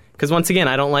arenas. Because once again,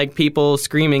 I don't like people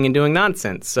screaming and doing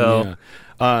nonsense. So,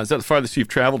 Is that the farthest you've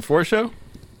traveled for a show?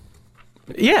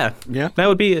 yeah, Yeah. that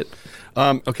would be it.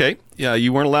 Okay. Yeah,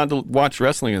 you weren't allowed to watch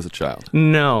wrestling as a child.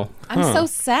 No. I'm so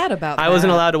sad about that. I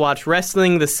wasn't allowed to watch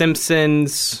wrestling, The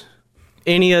Simpsons,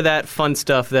 any of that fun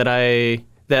stuff that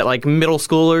like middle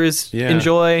schoolers Yeah.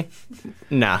 enjoy.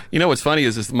 Nah. You know what's funny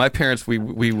is my parents, we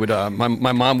would,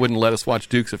 my mom wouldn't let us watch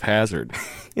Dukes of Hazzard.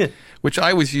 Which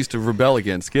I always used to rebel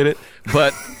against, get it?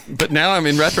 But now I'm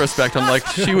in retrospect, I'm like,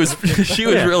 she was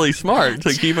really smart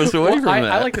to keep us away from that.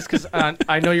 I like this because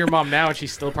I know your mom now, and she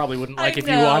still probably wouldn't like if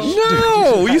you know. watched.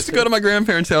 No, we used to go to my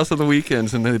grandparents' house on the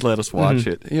weekends, and they'd let us watch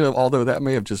it. You know, although that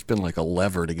may have just been like a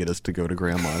lever to get us to go to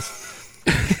grandma's.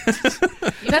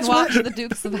 You can watch the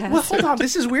Dukes of Hazzard. Well, hold on.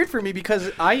 This is weird for me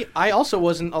because I also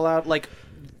wasn't allowed. Like,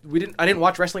 I didn't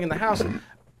watch wrestling in the house.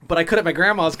 but I could at my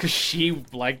grandma's because she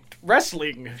liked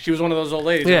wrestling. She was one of those old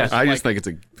ladies. Yeah. I just think it's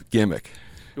a gimmick.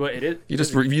 What it is? You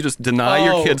just deny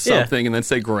your kids yeah. something and then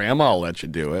say, Grandma, I'll let you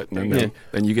do it. And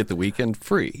then you get the weekend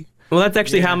free. Well, that's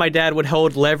actually how my dad would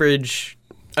hold leverage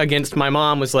against my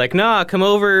mom, was like, nah, come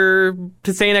over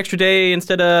to stay an extra day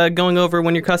instead of going over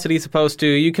when your custody's supposed to.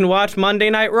 You can watch Monday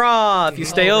Night Raw if you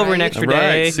stay over an extra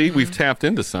day. Right. See, we've tapped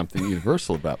into something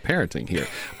universal about parenting here.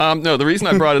 No, the reason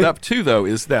I brought it up, too, though,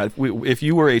 is that if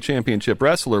you were a championship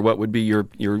wrestler, what would be your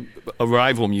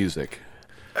arrival music?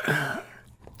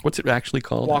 What's it actually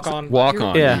called? Walk-on.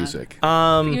 Walk-on Yeah. music.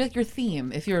 Your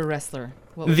theme, if you're a wrestler,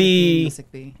 what would your The- theme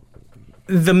music be?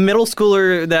 The middle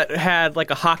schooler that had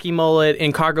like a hockey mullet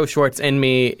and cargo shorts in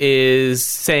me is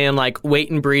saying like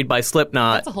 "Wait and Breed" by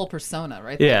Slipknot. That's a whole persona,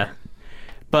 right? Yeah.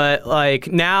 But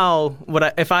like now,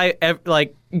 if I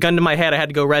like gun to my head, I had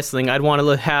to go wrestling. I'd want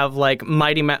to have like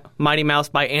Mighty Mouse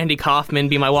by Andy Kaufman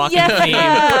be my walking theme,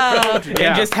 Yeah.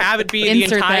 and just have it be Insert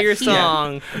the that entire here.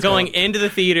 song going into the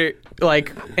theater,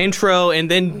 like intro,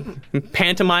 and then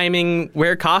pantomiming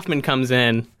where Kaufman comes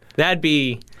in. That'd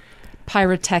be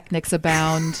Pyrotechnics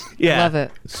abound. Yeah. Love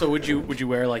it. So would you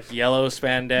wear like yellow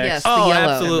spandex? Yes. oh, the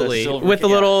yellow. absolutely, And the silver- with the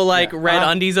yeah. little like Yeah. red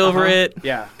undies over it.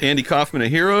 Yeah. Andy Kaufman, a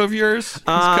hero of yours? He's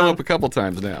come up a couple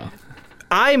times now.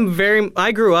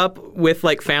 I grew up with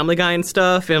like Family Guy and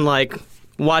stuff, and like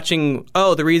watching.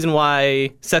 Oh, the reason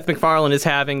why Seth MacFarlane is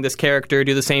having this character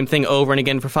do the same thing over and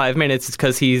again for 5 minutes is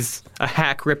because he's a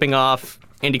hack ripping off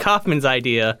Andy Kaufman's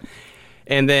idea,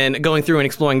 and then going through and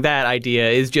exploring that idea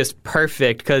is just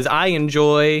perfect because I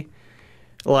enjoy.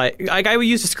 Like I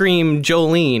used to scream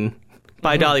Jolene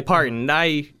by Dolly Parton.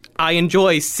 I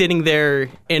enjoy sitting there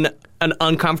in an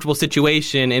uncomfortable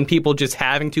situation and people just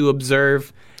having to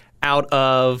observe out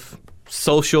of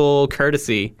social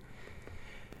courtesy.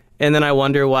 And then I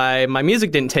wonder why my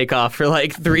music didn't take off for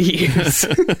like 3 years.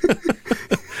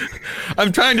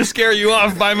 I'm trying to scare you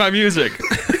off by my music.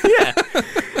 Yeah.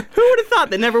 Who would have thought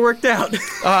that never worked out?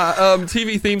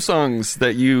 TV theme songs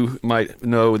that you might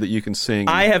know that you can sing.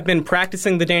 I have been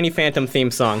practicing the Danny Phantom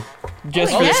theme song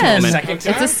just for this Again, moment. Second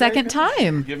time? it's a second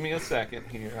time. Give me a second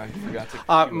here. I forgot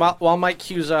to. While Mike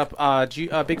cues up, are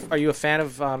you a fan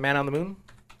of Man on the Moon?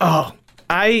 Oh,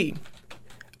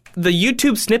 the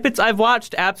YouTube snippets I've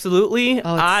watched, absolutely.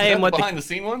 Oh, I am what behind the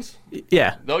scene ones?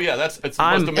 yeah. Oh yeah, it's the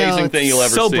I'm- most amazing thing you'll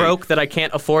ever so see. broke that I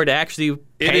can't afford to actually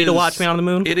pay to watch Man on the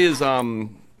Moon. It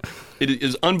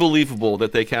is unbelievable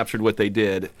that they captured what they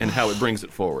did and how it brings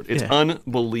it forward. It's Yeah.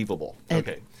 unbelievable.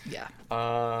 Okay. Yeah.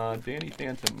 Danny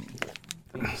Phantom.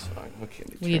 Okay,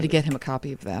 We need to get him a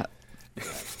copy of that.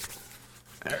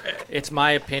 It's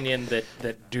my opinion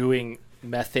that doing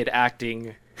method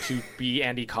acting to be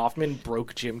Andy Kaufman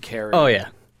broke Jim Carrey. Oh yeah.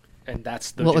 And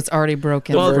that's the What was already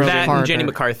broken. Well, broke that and harder. Jenny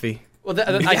McCarthy. Well,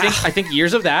 I think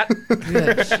years of that.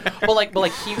 But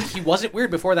like he wasn't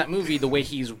weird before that movie the way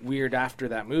he's weird after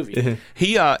that movie.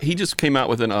 He just came out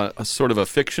with a sort of a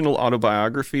fictional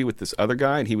autobiography with this other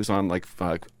guy, and he was on like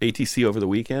ATC over the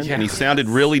weekend, Yeah. and he sounded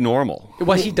really normal.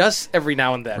 Well, he does every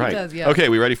now and then. Right. does, yeah. Okay,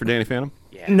 we ready for Danny Phantom?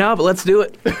 No, but let's do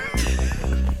it.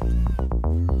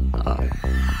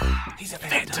 He's a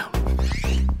phantom.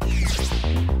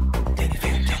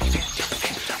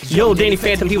 Yo, Danny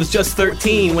Phantom, he was just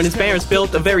 13 when his parents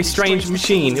built a very strange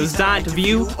machine. It was designed to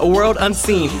view a world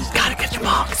unseen. Gotta catch your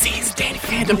mom, see, it's Danny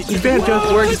Phantom. His parents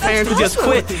just worked, his parents would just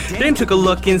quit. Then took a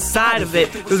look inside of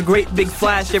it. There was a great big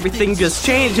flash, everything just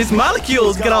changed. His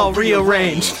molecules got all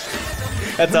rearranged.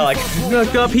 That's all I can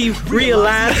look up, he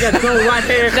realized he got no white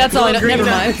hair. That's all I know. green Never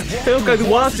eyes. mind. Because he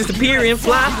was disappearing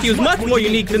fly. He was much more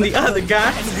unique than the other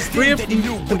guy.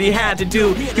 What he had to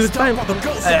do, he was fighting for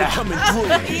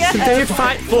They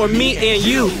fight for me and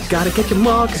you. Gotta catch 'em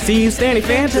all 'cause he's Danny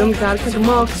Phantom. Gotta catch 'em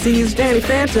all 'cause he's Danny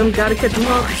Phantom. Gotta catch 'em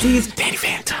all 'cause he's Danny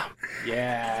Phantom.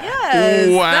 Yeah. Yes.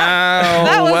 Wow!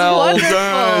 that was well wonderful.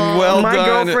 done. Well My done.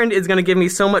 girlfriend is gonna give me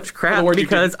so much crap words you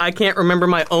because I can't remember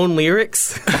my own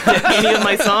lyrics to any of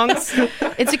my songs.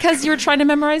 It's because you were trying to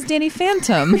memorize Danny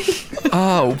Phantom.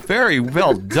 Oh, very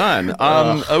well done.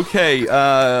 Okay,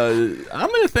 I'm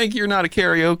going to think you're not a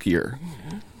karaokeer.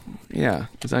 Yeah,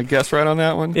 did I guess right on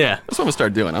that one? Yeah. That's what I'm going to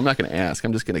start doing. I'm not going to ask.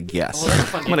 I'm just going to guess. that's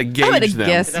funny. I'm going to gauge I'm gonna them.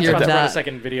 guess That's you're about to run a not.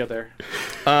 second video there.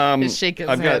 Just shake his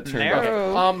I've got head. it turned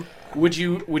No. off. Would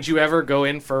you ever go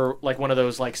in for like one of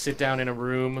those like sit down in a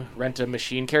room, rent a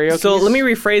machine karaoke? So let me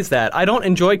rephrase that. I don't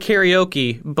enjoy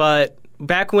karaoke, but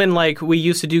back when like we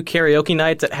used to do karaoke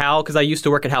nights at Hal, because I used to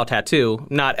work at Hal Tattoo,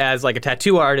 not as like a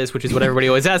tattoo artist, which is what everybody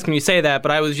always asks when you say that,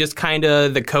 but I was just kind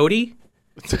of the Cody.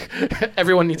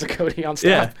 Everyone needs a Cody on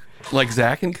Yeah. staff. Like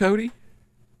Zach and Cody?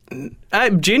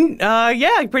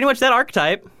 Yeah, pretty much that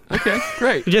archetype. Okay,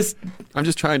 great. Just I'm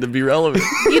just trying to be relevant.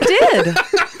 You did.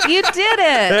 You did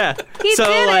it. Yeah. He so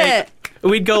did like it.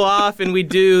 we'd go off and we'd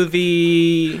do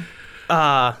the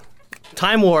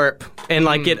time warp and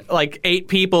like get like 8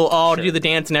 people all to do the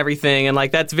dance and everything, and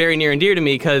like that's very near and dear to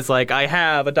me because like I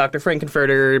have a Dr.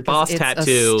 Frankenfurter boss It's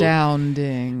tattoo.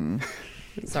 astounding.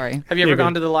 Sorry. Have you ever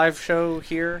gone to the live show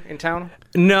here in town?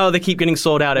 No, they keep getting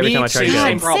sold out every Me time I try to too. go.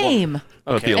 Same God, problem. same.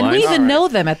 Oh, at the Okay. And we Alliance? even All right. know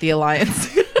them at the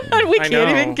Alliance. we I can't know.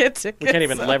 even get tickets. We can't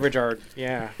even leverage our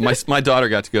My daughter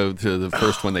got to go to the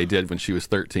first one they did when she was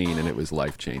 13, and it was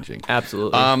life-changing.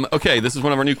 Absolutely. Okay, this is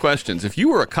one of our new questions. If you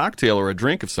were a cocktail or a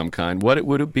drink of some kind, what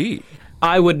would it be?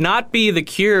 I would not be the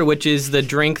Cure, which is the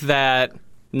drink that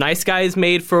Nice Guys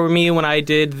made for me when I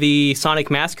did the Sonic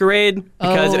Masquerade,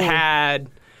 because it Oh. had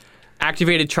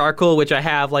activated charcoal, which I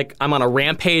have, like, I'm on a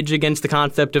rampage against the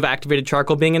concept of activated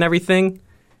charcoal being in everything.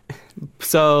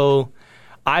 So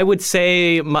I would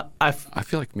say I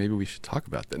feel like maybe we should talk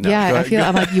about that. No, Yeah, go I ahead, feel. go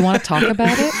I'm like, you want to talk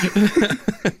about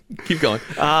it? keep going.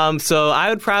 so I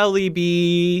would probably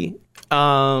be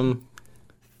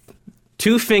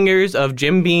 2 fingers of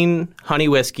Jim Beam honey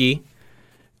whiskey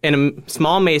in a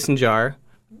small mason jar,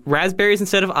 raspberries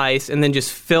instead of ice, and then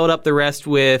just filled up the rest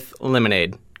with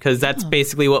lemonade. Because that's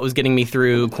basically what was getting me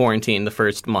through quarantine the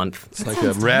first month. It's like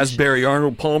a raspberry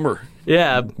Arnold Palmer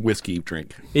Yeah, whiskey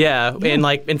drink. yeah. And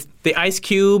like the ice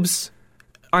cubes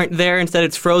aren't there. Instead,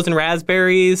 it's frozen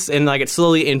raspberries, and like it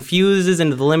slowly infuses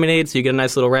into the lemonade, so you get a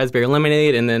nice little raspberry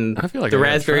lemonade. And then I feel like the I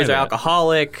gotta raspberries try are that.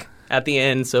 alcoholic at the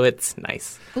end, so it's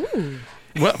nice.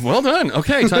 Well done.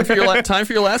 Okay, time for your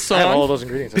last I have all of song. those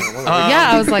ingredients. I don't know.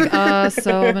 Yeah, I was like,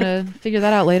 so I'm gonna figure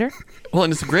that out later. Well,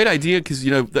 and it's a great idea because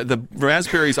the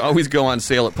raspberries always go on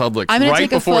sale at Publix I'm gonna right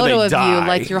take a before photo they of you, die.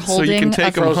 like you're so you can holding a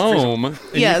take them frozen freezer. home and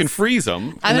Yes. you can freeze them. I'm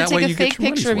and gonna that way take a you get fake your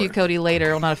money's picture of you, worth. Cody,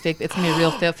 later. Well, not a fake. It's gonna be a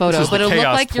real photo, This is but the it'll look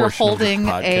chaos like you're portion of the holding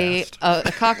podcast.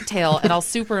 a cocktail, and I'll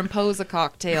superimpose a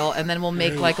cocktail, and then we'll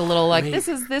make like a little like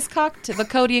this cocktail, the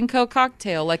Cody and Co.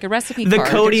 cocktail, like a recipe The card.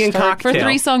 Cody and for cocktail.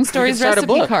 3 Song Stories start a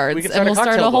recipe book. cards, We can and start a we'll start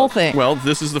cocktail a whole book. thing. Well,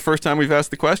 this is the first time we've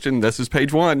asked the question. This is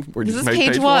page 1. We're This just is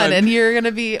made page one, and you're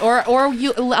gonna be, or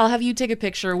I'll have you take a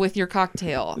picture with your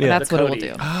cocktail. And Yeah. that's The what Cody.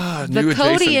 we'll do. new The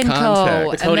Cody adjacent and Co.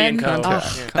 contact. The Cody and then, Co.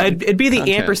 oh, It'd be the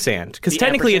Content. ampersand, because The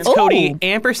technically ampersand? it's Cody Oh.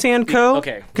 ampersand Co.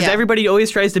 Okay. Because Yeah. everybody always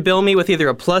tries to bill me with either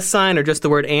a plus sign or just the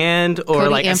word and, or Cody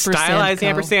like a ampersand stylized Co.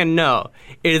 ampersand. No,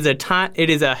 it is a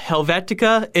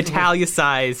Helvetica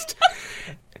italicized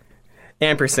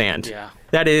ampersand. Yeah.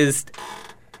 That is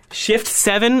Shift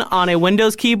 7 on a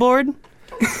Windows keyboard.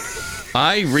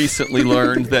 I recently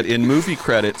learned that in movie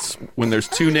credits, when there's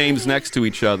 2 names next to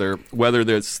each other, whether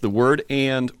there's the word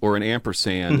and or an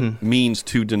ampersand means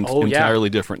 2 Oh, yeah. entirely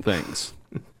different things.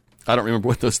 I don't remember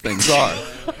what those things are,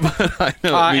 but I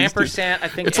know it means Ampersand, I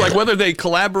think It's like whether they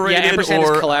collaborated ampersand is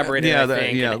or collaborated, Yeah, I that-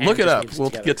 think, yeah. and Look it just up. means We'll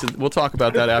together. we'll talk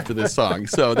about that after this song.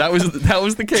 So that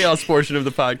was the chaos portion of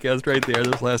the podcast right there.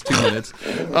 Those last 2 minutes.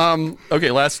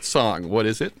 Okay, last song. What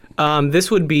is it? This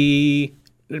would be,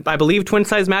 I believe, Twin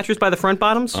Size Mattress by the Front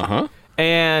Bottoms. Uh-huh.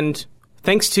 And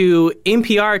thanks to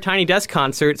NPR Tiny Desk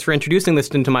Concerts for introducing this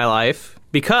into my life,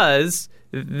 because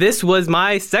this was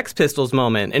my Sex Pistols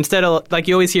moment. Instead of, like,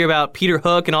 you always hear about Peter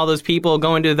Hook and all those people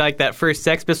going to, like, that first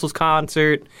Sex Pistols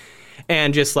concert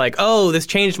and just like, oh, this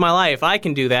changed my life. I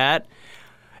can do that.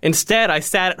 Instead, I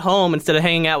sat at home instead of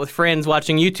hanging out with friends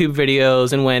watching YouTube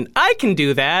videos and went, I can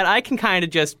do that. I can kind of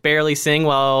just barely sing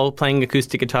while playing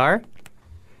acoustic guitar.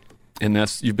 And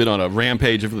you've been on a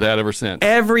rampage of that ever since.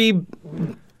 Every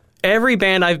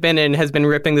band I've been in has been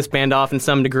ripping this band off in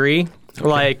some degree.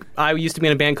 Like, I used to be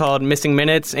in a band called Missing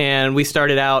Minutes, and we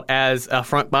started out as a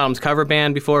Front Bottoms cover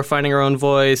band before finding our own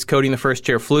voice. Cody and the First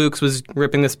Chair Flukes was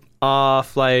ripping this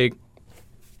off. Like,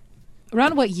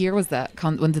 around what year was that?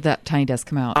 When did that Tiny Desk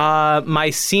come out?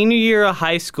 my senior year of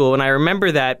high school, and I remember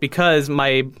that because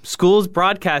my school's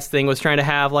broadcast thing was trying to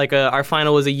have, like, our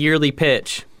final was a yearly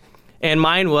pitch. And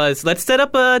mine was, let's set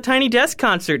up a Tiny Desk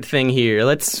concert thing here.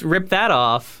 Let's rip that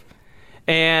off.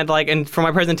 And for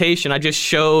my presentation, I just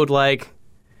showed like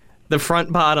the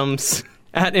Front Bottoms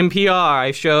at NPR.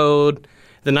 I showed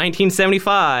the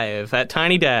 1975 at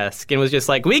Tiny Desk, and was just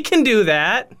like, we can do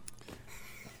that.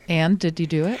 And did you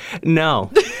do it?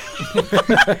 No.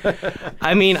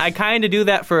 I mean, I kind of do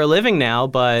that for a living now,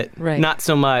 but Right. not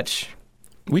so much.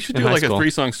 We should in do high like school. a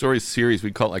 3-song stories series.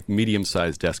 We'd call it like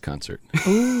medium-sized desk concert.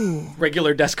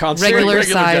 regular desk concert. Regular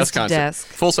desk sized concert. desk.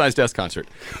 Full-size desk concert.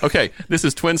 Okay, this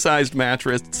is Twin-Sized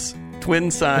Mattress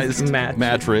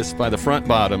by the Front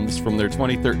Bottoms from their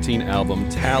 2013 album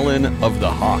Talon of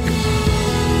the Hawk.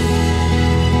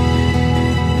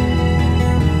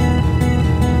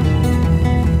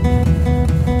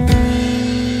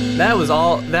 That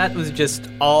that was just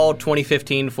all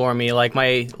 2015 for me. Like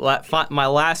my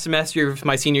last semester of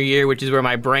my senior year, which is where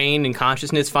my brain and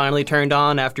consciousness finally turned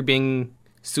on after being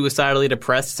suicidally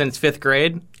depressed since 5th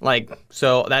grade. Like,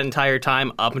 so that entire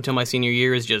time up until my senior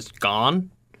year is just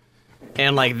gone.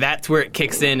 And like that's where it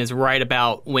kicks in, is right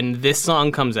about when this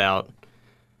song comes out.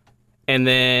 And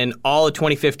then all of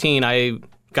 2015, I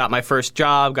got my first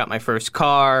job, got my first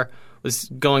car, was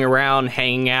going around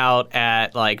hanging out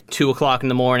at like 2 o'clock in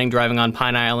the morning, driving on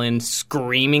Pine Island,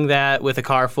 screaming that with a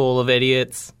car full of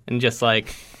idiots, and just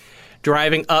like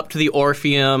driving up to the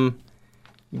Orpheum,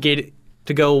 get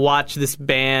to go watch this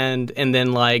band, and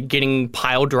then like getting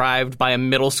pile-drived by a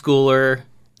middle schooler.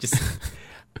 Just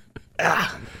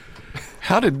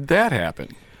How did that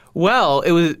happen? Well,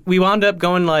 we wound up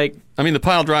going like... I mean, the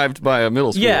pile-drived by a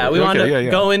middle schooler. Yeah, we wound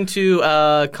up going to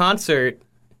a concert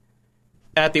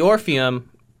at the Orpheum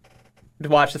to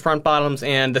watch the Front Bottoms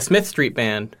and the Smith Street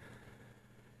Band.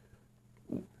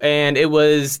 And it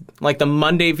was like the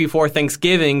Monday before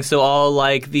Thanksgiving, so all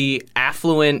like the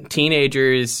affluent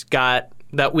teenagers got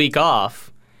that week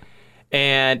off.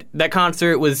 And that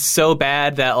concert was so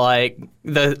bad that like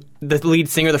the lead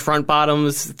singer of the Front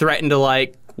Bottoms threatened to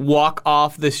like walk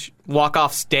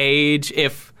off stage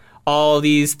if all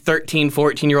these 13,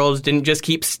 14-year-olds didn't just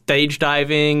keep stage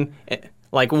diving.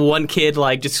 Like one kid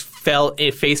like just fell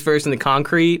face first in the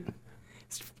concrete.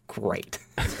 It's great.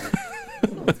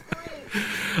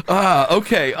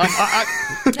 Okay.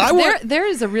 There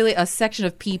is a section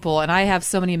of people, and I have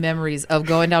so many memories of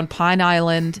going down Pine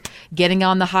Island, getting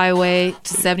on the highway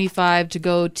to 75 to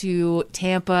go to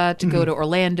Tampa, to go to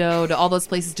Orlando, to all those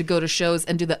places to go to shows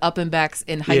and do the up and backs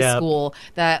in high school.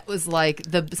 That was like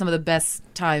some of the best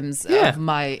times of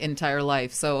my entire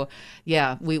life. So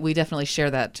yeah, we definitely share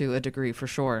that to a degree for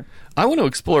sure. I want to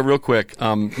explore real quick,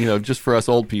 just for us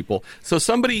old people. So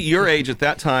somebody your age at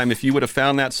that time, if you would have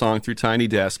found that song through Tiny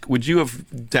Desk, would you have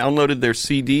downloaded their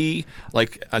CD,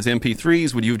 like as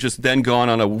MP3s? Would you have just then gone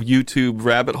on a YouTube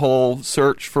rabbit hole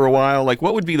search for a while? Like,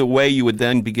 what would be the way you would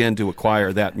then begin to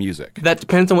acquire that music? That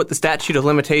depends on what the statute of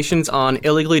limitations on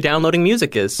illegally downloading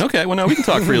music is. Okay, well, now we can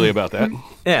talk freely about that.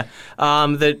 Yeah.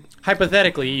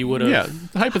 Hypothetically, you would have... Yeah,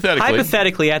 hypothetically.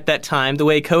 Hypothetically, at that time, the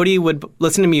way Cody would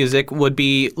listen to music would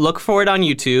be look for it on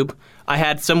YouTube. I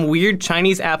had some weird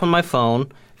Chinese app on my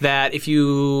phone that if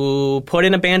you put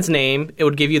in a band's name, it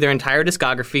would give you their entire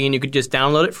discography, and you could just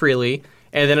download it freely.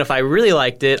 And then if I really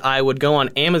liked it, I would go on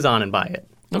Amazon and buy it.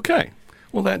 Okay.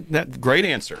 Well, that great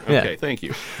answer. Okay, Yeah. thank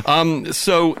you.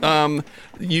 So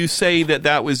you say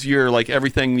that was your, like,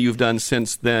 everything you've done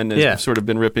since then has sort of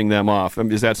been ripping them off.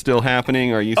 Is that still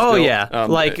happening? Are you still... Oh, yeah.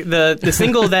 Like, the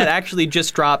single that actually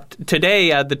just dropped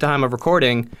today at the time of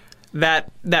recording,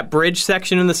 that bridge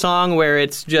section in the song where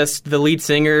it's just the lead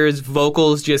singer's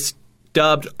vocals just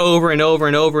dubbed over and over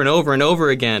and over and over and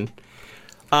over again.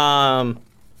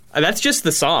 That's just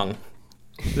the song.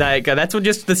 Like, that's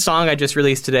just the song I just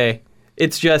released today.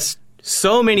 It's just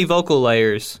so many vocal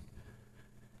layers,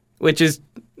 which is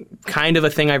kind of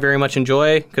a thing I very much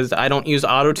enjoy because I don't use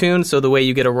autotune, so the way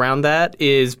you get around that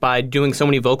is by doing so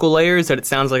many vocal layers that it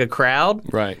sounds like a crowd.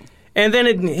 Right. And then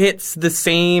it hits the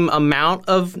same amount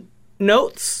of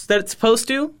notes that it's supposed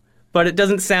to, but it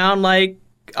doesn't sound like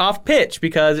off pitch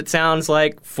because it sounds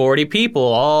like 40 people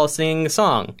all singing a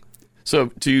song. So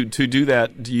to do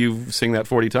that, do you sing that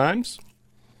 40 times?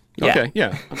 Yeah. Okay,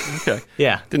 yeah. Okay.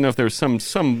 Yeah. Didn't know if there was some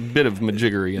bit of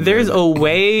majiggery in There's there. a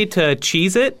way to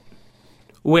cheese it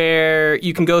where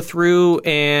you can go through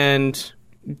and,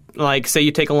 like, say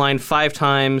you take a line 5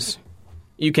 times,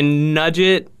 you can nudge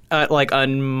it at, like, a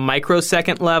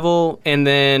microsecond level, and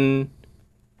then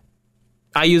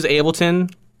I use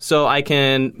Ableton, so I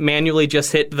can manually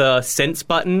just hit the sense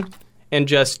button and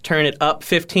just turn it up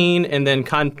 15, and then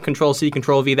Control-C,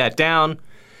 Control-V that down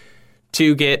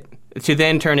to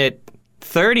then turn it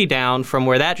 30 down from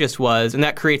where that just was, and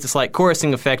that creates a slight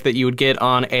chorusing effect that you would get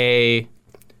on a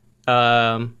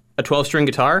 12-string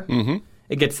guitar. Mm-hmm.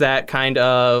 It gets that kind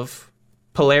of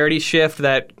polarity shift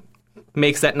that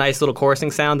makes that nice little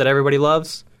chorusing sound that everybody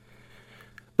loves.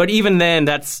 But even then,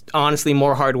 that's honestly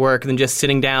more hard work than just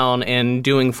sitting down and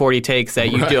doing 40 takes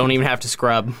that you don't even have to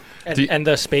scrub. And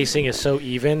the spacing is so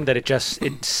even that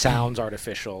it sounds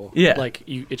artificial. Yeah. Like,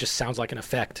 it just sounds like an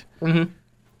effect. Mm-hmm.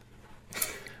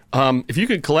 If you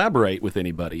could collaborate with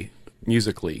anybody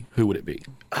musically, who would it be?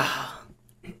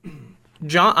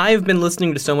 I've been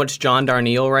listening to so much John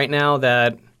Darnielle right now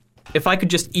that if I could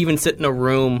just even sit in a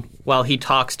room while he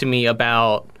talks to me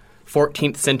about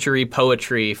 14th century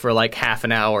poetry for like half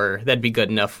an hour, that'd be good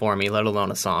enough for me, let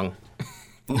alone a song.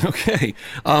 Okay.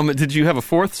 Did you have a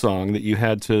fourth song that you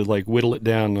had to like whittle it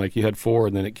down? Like you had 4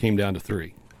 and then it came down to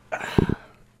 3?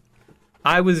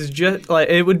 I was just like,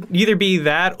 it would either be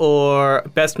that or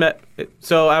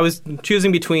So I was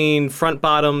choosing between Front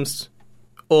Bottoms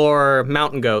or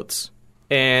Mountain Goats.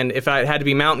 And if I had to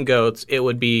be Mountain Goats, it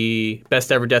would be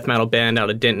Best Ever Death Metal Band out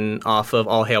of Denton off of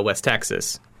All Hail West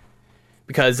Texas.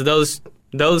 Because those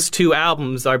 2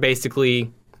 albums are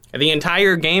basically the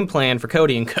entire game plan for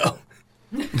Cody and Co.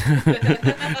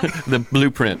 The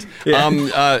blueprint.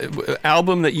 Yeah.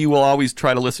 Album that you will always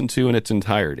try to listen to in its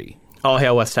entirety. All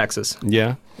Hail West Texas.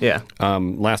 Yeah? Yeah.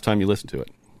 Last time you listened to it?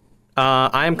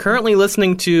 I am currently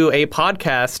listening to a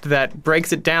podcast that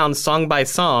breaks it down song by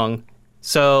song.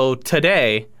 So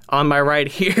today, on my right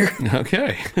here,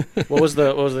 Okay. What was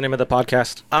the name of the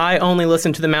podcast? I only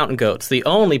listen to the Mountain Goats, the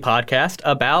only podcast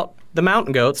about the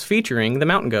Mountain Goats featuring the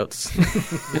Mountain Goats.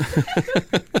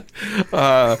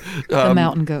 The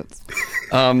Mountain Goats.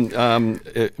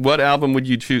 What album would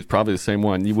you choose? Probably the same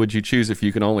one. Would you choose if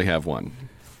you could only have one?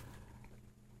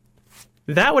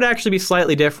 That would actually be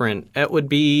slightly different. It would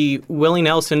be Willie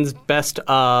Nelson's Best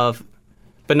Of,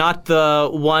 but not the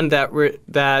one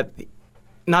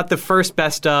not the first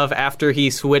Best Of after he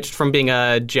switched from being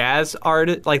a jazz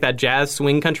artist, like that jazz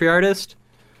swing country artist.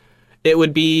 It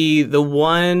would be the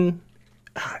one,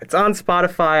 it's on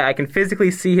Spotify, I can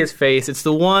physically see his face. It's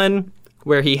the one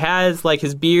where he has like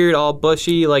his beard all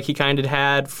bushy like he kind of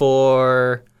had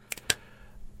for...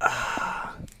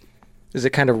 Is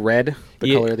it kind of red,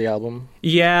 the color of the album?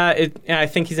 Yeah, I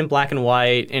think he's in black and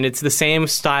white, and it's the same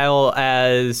style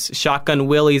as Shotgun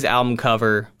Willie's album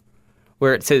cover,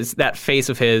 where it says that face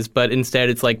of his, but instead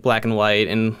it's like black and white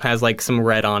and has like some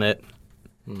red on it.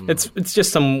 It's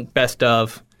just some Best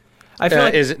Of. I feel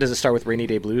like, does it start with Rainy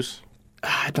Day Blues?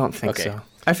 I don't think Okay. so.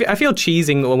 I feel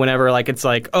cheesing whenever like it's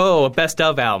like, oh, a Best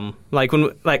Of album. Like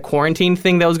when like quarantine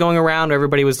thing that was going around where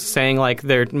everybody was saying like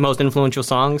their most influential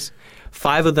songs.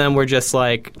 5 of them were just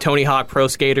like Tony Hawk Pro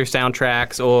Skater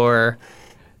soundtracks or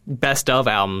Best Of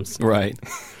albums. Right.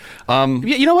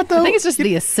 You know what though? I think it's just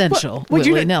the essential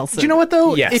Willie Nelson. Do you know what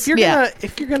though? Yes.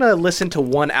 If you're gonna listen to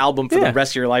one album for Yeah. the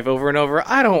rest of your life over and over,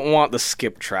 I don't want the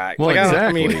skip track. Well,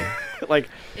 exactly. Like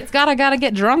It's gotta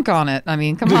get drunk on it. I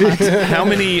mean, come on. How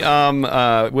many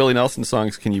Willie Nelson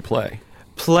songs can you play?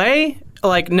 Play?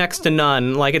 Like next to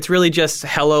none. Like it's really just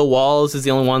Hello Walls is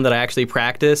the only one that I actually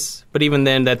practice. But even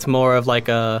then, that's more of like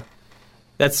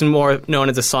that's more known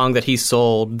as a song that he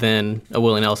sold than a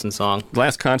Willie Nelson song.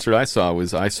 Last concert I saw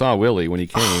Willie when he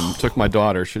came. Took my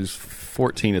daughter. She was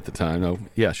 14 at the time. No,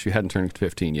 yeah, she hadn't turned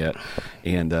 15 yet.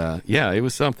 And yeah, it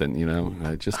was something. You know,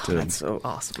 That's so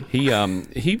awesome.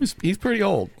 He's pretty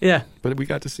old. Yeah. But we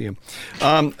got to see him.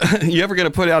 You ever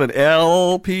going to put out an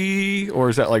LP, or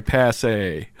is that like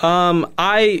passe?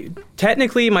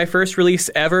 Technically my first release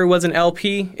ever was an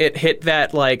LP. It hit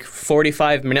that like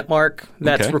 45-minute mark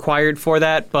that's Okay. required for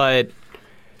that, but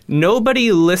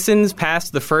nobody listens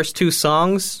past the first 2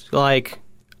 songs. Like,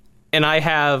 and I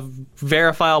have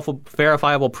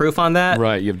verifiable proof on that.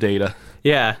 Right, you have data.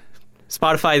 Yeah.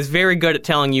 Spotify is very good at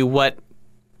telling you what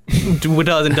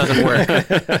does and doesn't work.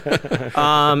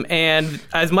 And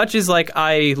as much as like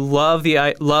I love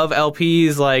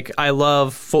LPs, like I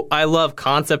love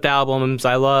concept albums,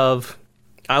 I love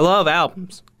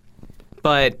albums,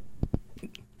 but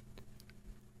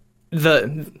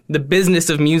the business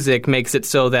of music makes it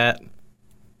so that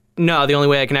the only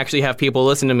way I can actually have people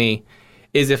listen to me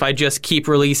is if I just keep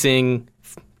releasing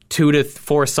 2 to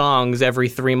 4 songs every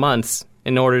 3 months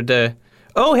in order to,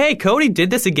 oh hey, Cody did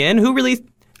this again. Who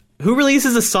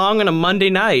releases a song on a Monday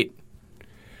night?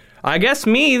 I guess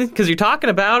me, because you're talking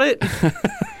about it.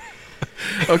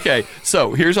 Okay,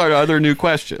 so here's our other new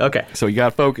question. Okay. So you got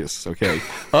to focus, okay?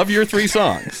 Of your 3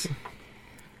 songs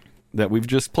that we've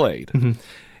just played,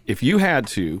 if you had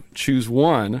to choose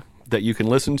one that you can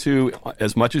listen to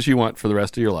as much as you want for the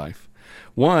rest of your life,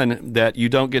 one that you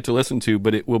don't get to listen to,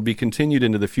 but it will be continued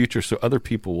into the future so other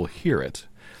people will hear it,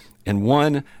 and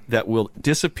one that will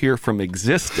disappear from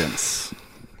existence,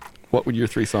 what would your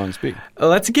 3 songs be?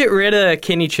 Let's get rid of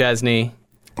Kenny Chesney.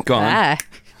 Gone.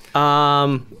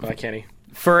 By Kenny.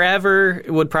 Forever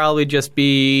would probably just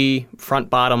be Front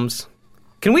Bottoms.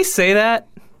 Can we say that?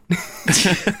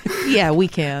 Yeah, we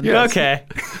can. Yes. Okay.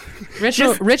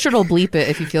 Richard will bleep it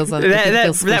if he feels that.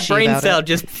 That brain cell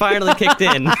just finally kicked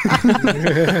in.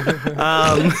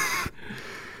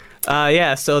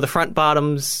 Yeah, so the Front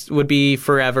Bottoms would be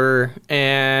Forever,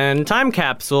 and Time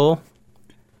Capsule.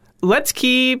 let's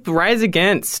keep Rise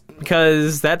Against,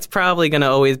 because that's probably going to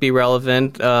always be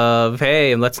relevant of,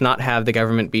 hey, let's not have the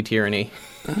government be tyranny.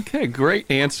 Okay, great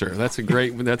answer. That's a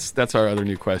great. That's our other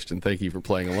new question. Thank you for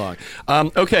playing along.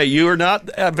 Okay, you are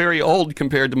not very old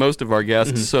compared to most of our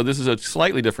guests, so this is a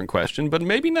slightly different question, but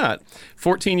maybe not.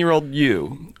 14-year-old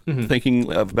you,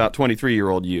 thinking of about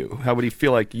 23-year-old you. How would you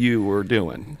feel like you were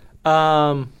doing?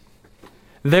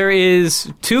 There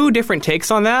is two different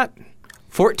takes on that.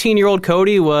 14-year-old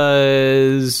Cody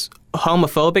was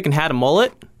homophobic and had a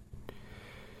mullet.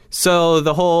 So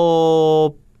the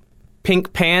whole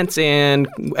pink pants and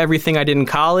everything I did in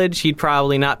college, he'd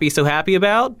probably not be so happy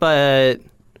about, but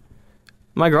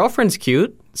my girlfriend's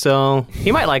cute, so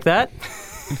he might like that.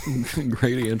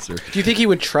 Great answer. Do you think he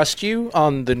would trust you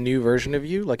on the new version of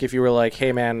you? Like if you were like,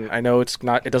 hey man, I know it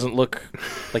doesn't look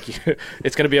like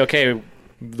it's going to be okay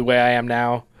the way I am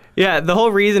now. Yeah, the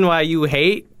whole reason why you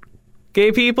hate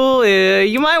gay people,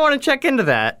 you might want to check into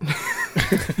that.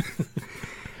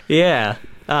 Yeah.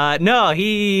 No,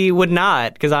 he would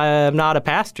not, because I am not a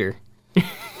pastor.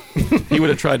 He would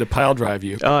have tried to pile drive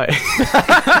you. Yeah.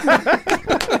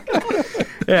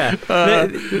 Yeah.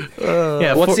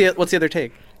 What's the other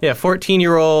take? Yeah,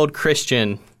 14-year-old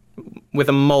Christian with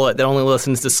a mullet that only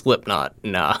listens to Slipknot.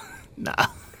 Nah.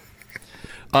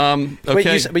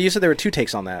 Okay. But you said there were two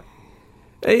takes on that.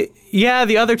 Yeah,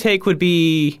 the other take would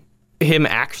be him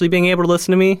actually being able to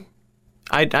listen to me.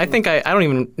 I think I don't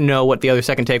even know what the other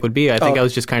second take would be. I think I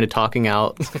was just kind of talking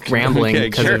out, rambling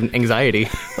because of anxiety.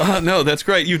 No, that's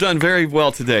great. You've done very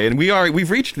well today, and we've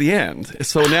reached the end.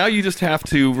 So now you just have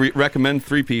to recommend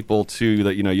 3 people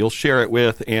that you'll share it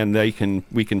with, and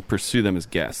we can pursue them as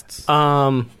guests.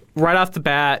 Right off the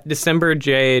bat, December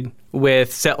Jade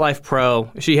with Set Life Pro.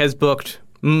 She has booked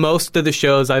most of the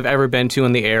shows I've ever been to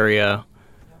in the area.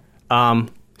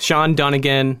 Sean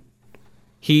Dunnigan.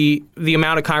 The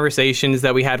amount of conversations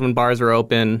that we had when bars were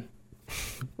open,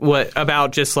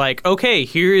 about just like, okay,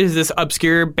 here is this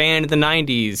obscure band in the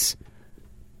 90s.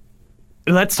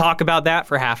 Let's talk about that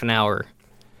for half an hour.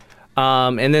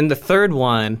 And then the third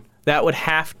one, that would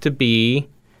have to be,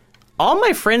 all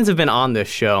my friends have been on this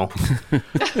show.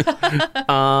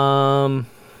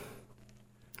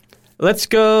 Let's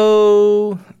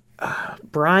go,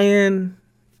 Brian.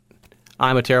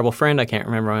 I'm a terrible friend. I can't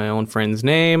remember my own friend's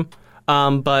name.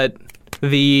 But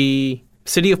the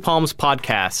City of Palms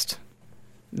podcast,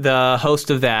 the host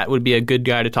of that would be a good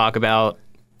guy to talk about.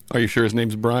 Are you sure his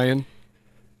name's Brian?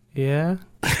 Yeah.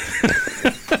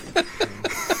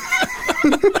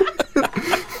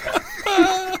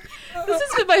 This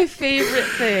has been my favorite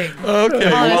thing.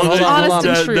 Okay, Honest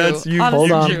and true. That's you.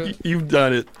 Hold on. You've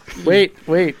done it. Wait,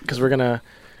 because we're gonna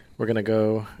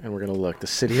go and we're gonna look. The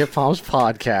City of Palms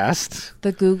podcast.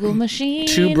 The Google machine.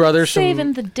 Two brothers from-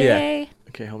 saving the day.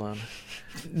 Okay, hold on.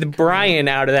 The Brian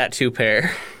out of that two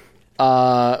pair.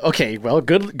 Okay, well,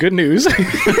 good news.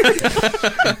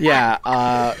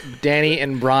 Yeah, Danny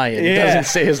and Brian. It doesn't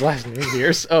say his last name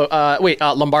here. So,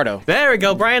 Lombardo. There we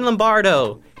go, Brian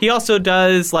Lombardo. He also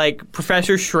does like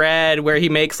Professor Shred, where he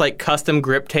makes like custom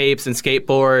grip tapes and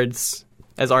skateboards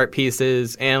as art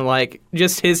pieces, and like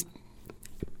just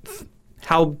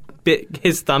how big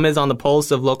his thumb is on the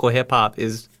pulse of local hip hop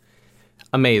is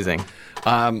amazing.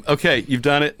 Okay, you've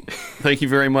done it. Thank you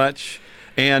very much.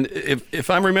 And if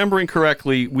I'm remembering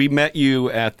correctly, we met you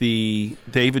at the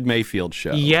David Mayfield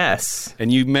show. Yes.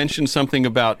 And you mentioned something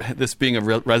about this being a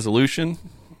resolution.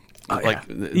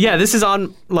 Yeah, this is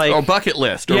on like or bucket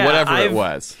list or whatever it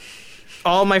was.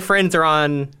 All my friends are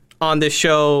on this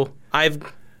show. I'm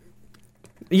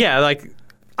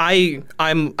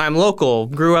local.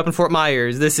 Grew up in Fort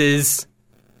Myers. This is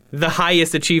the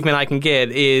highest achievement I can get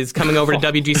is coming over to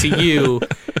WGCU.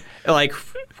 Like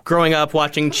growing up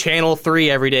watching Channel 3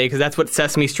 every day because that's what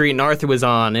Sesame Street and Arthur was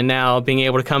on, and now being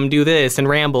able to come do this and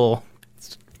ramble.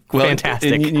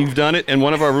 Fantastic. And you've done it, and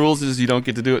one of our rules is you don't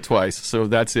get to do it twice. So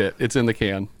that's it. It's in the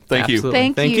can. Thank you.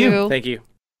 Thank you. Thank you.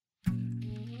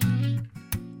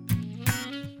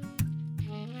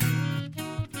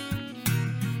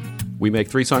 We make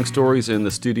 3-song stories in the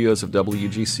studios of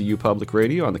WGCU Public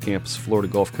Radio on the campus of Florida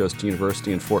Gulf Coast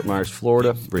University in Fort Myers,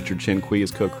 Florida. Richard Chinqui is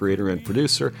co-creator and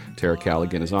producer. Tara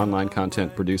Callaghan is online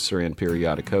content producer and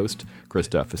periodic host. Chris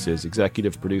Duffus is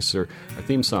executive producer. Our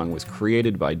theme song was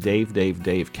created by Dave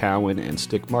Cowan and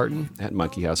Stick Martin at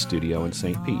Monkey House Studio in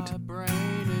St. Pete. My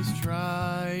brain is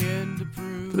trying to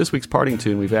prove For this week's parting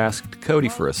tune, we've asked Cody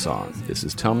for a song. This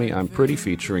is Tell Me I'm Pretty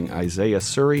featuring Isaiah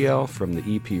Suriel from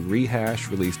the EP Rehash,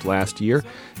 released last year.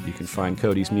 You can find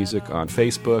Cody's music on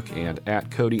Facebook and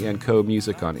at Cody & Co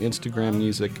Music on Instagram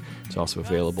Music. It's also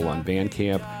available on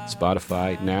Bandcamp,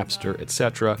 Spotify, Napster,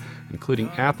 etc., including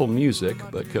Apple Music,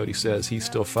 but Cody says he's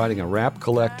still fighting a rap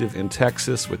collective in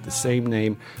Texas with the same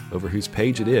name over whose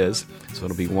page it is, so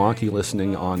it'll be wonky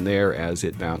listening on there as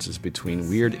it bounces between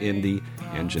weird indie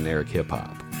and generic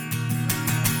hip-hop.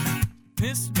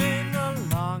 It's been a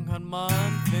long, hot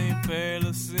month, ain't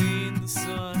barely seen the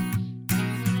sun.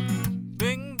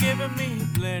 Been giving me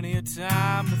plenty of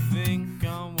time to think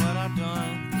on what I've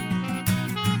done.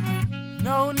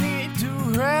 No need to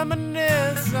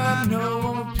reminisce, I know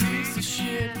I'm a piece of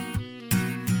shit.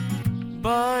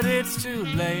 But it's too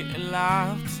late in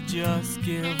life to just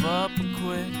give up and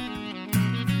quit.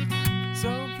 So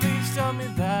please tell me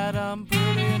that I'm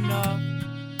pretty enough,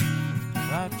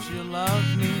 that you love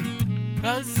me.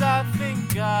 'Cause I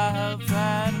think I have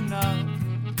had enough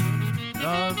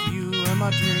of you and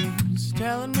my dreams,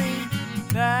 telling me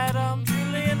that I'm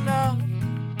truly enough.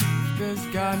 'Cause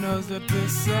God knows that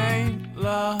this ain't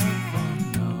love. Oh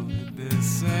no, that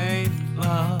this ain't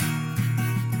love.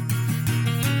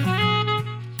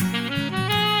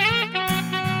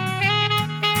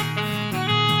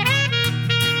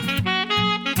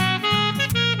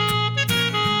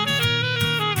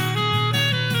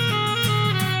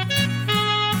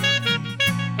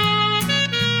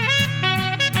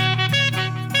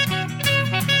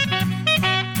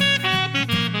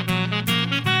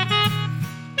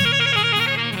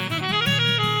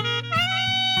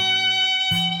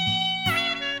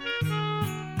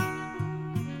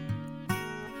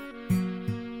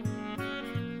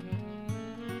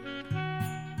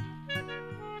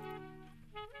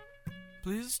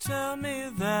 Please tell me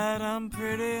that I'm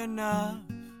pretty enough,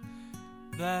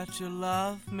 that you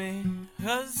love me.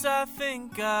 'Cause I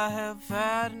think I have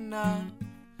had enough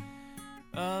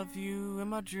of you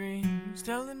and my dreams,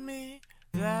 telling me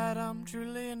that I'm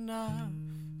truly enough.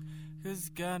 'Cause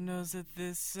God knows that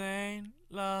this ain't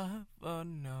love. Oh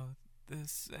no,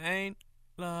 this ain't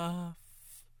love.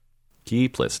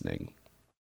 Keep listening.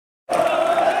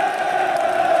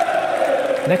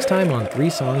 Next time on 3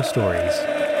 Song Stories.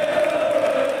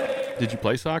 Did you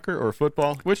play soccer or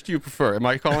football? Which do you prefer? Am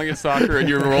I calling it soccer and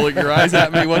you're rolling your eyes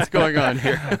at me? What's going on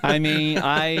here? I mean,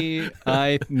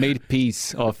 I made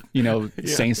peace of,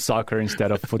 saying soccer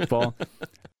instead of football.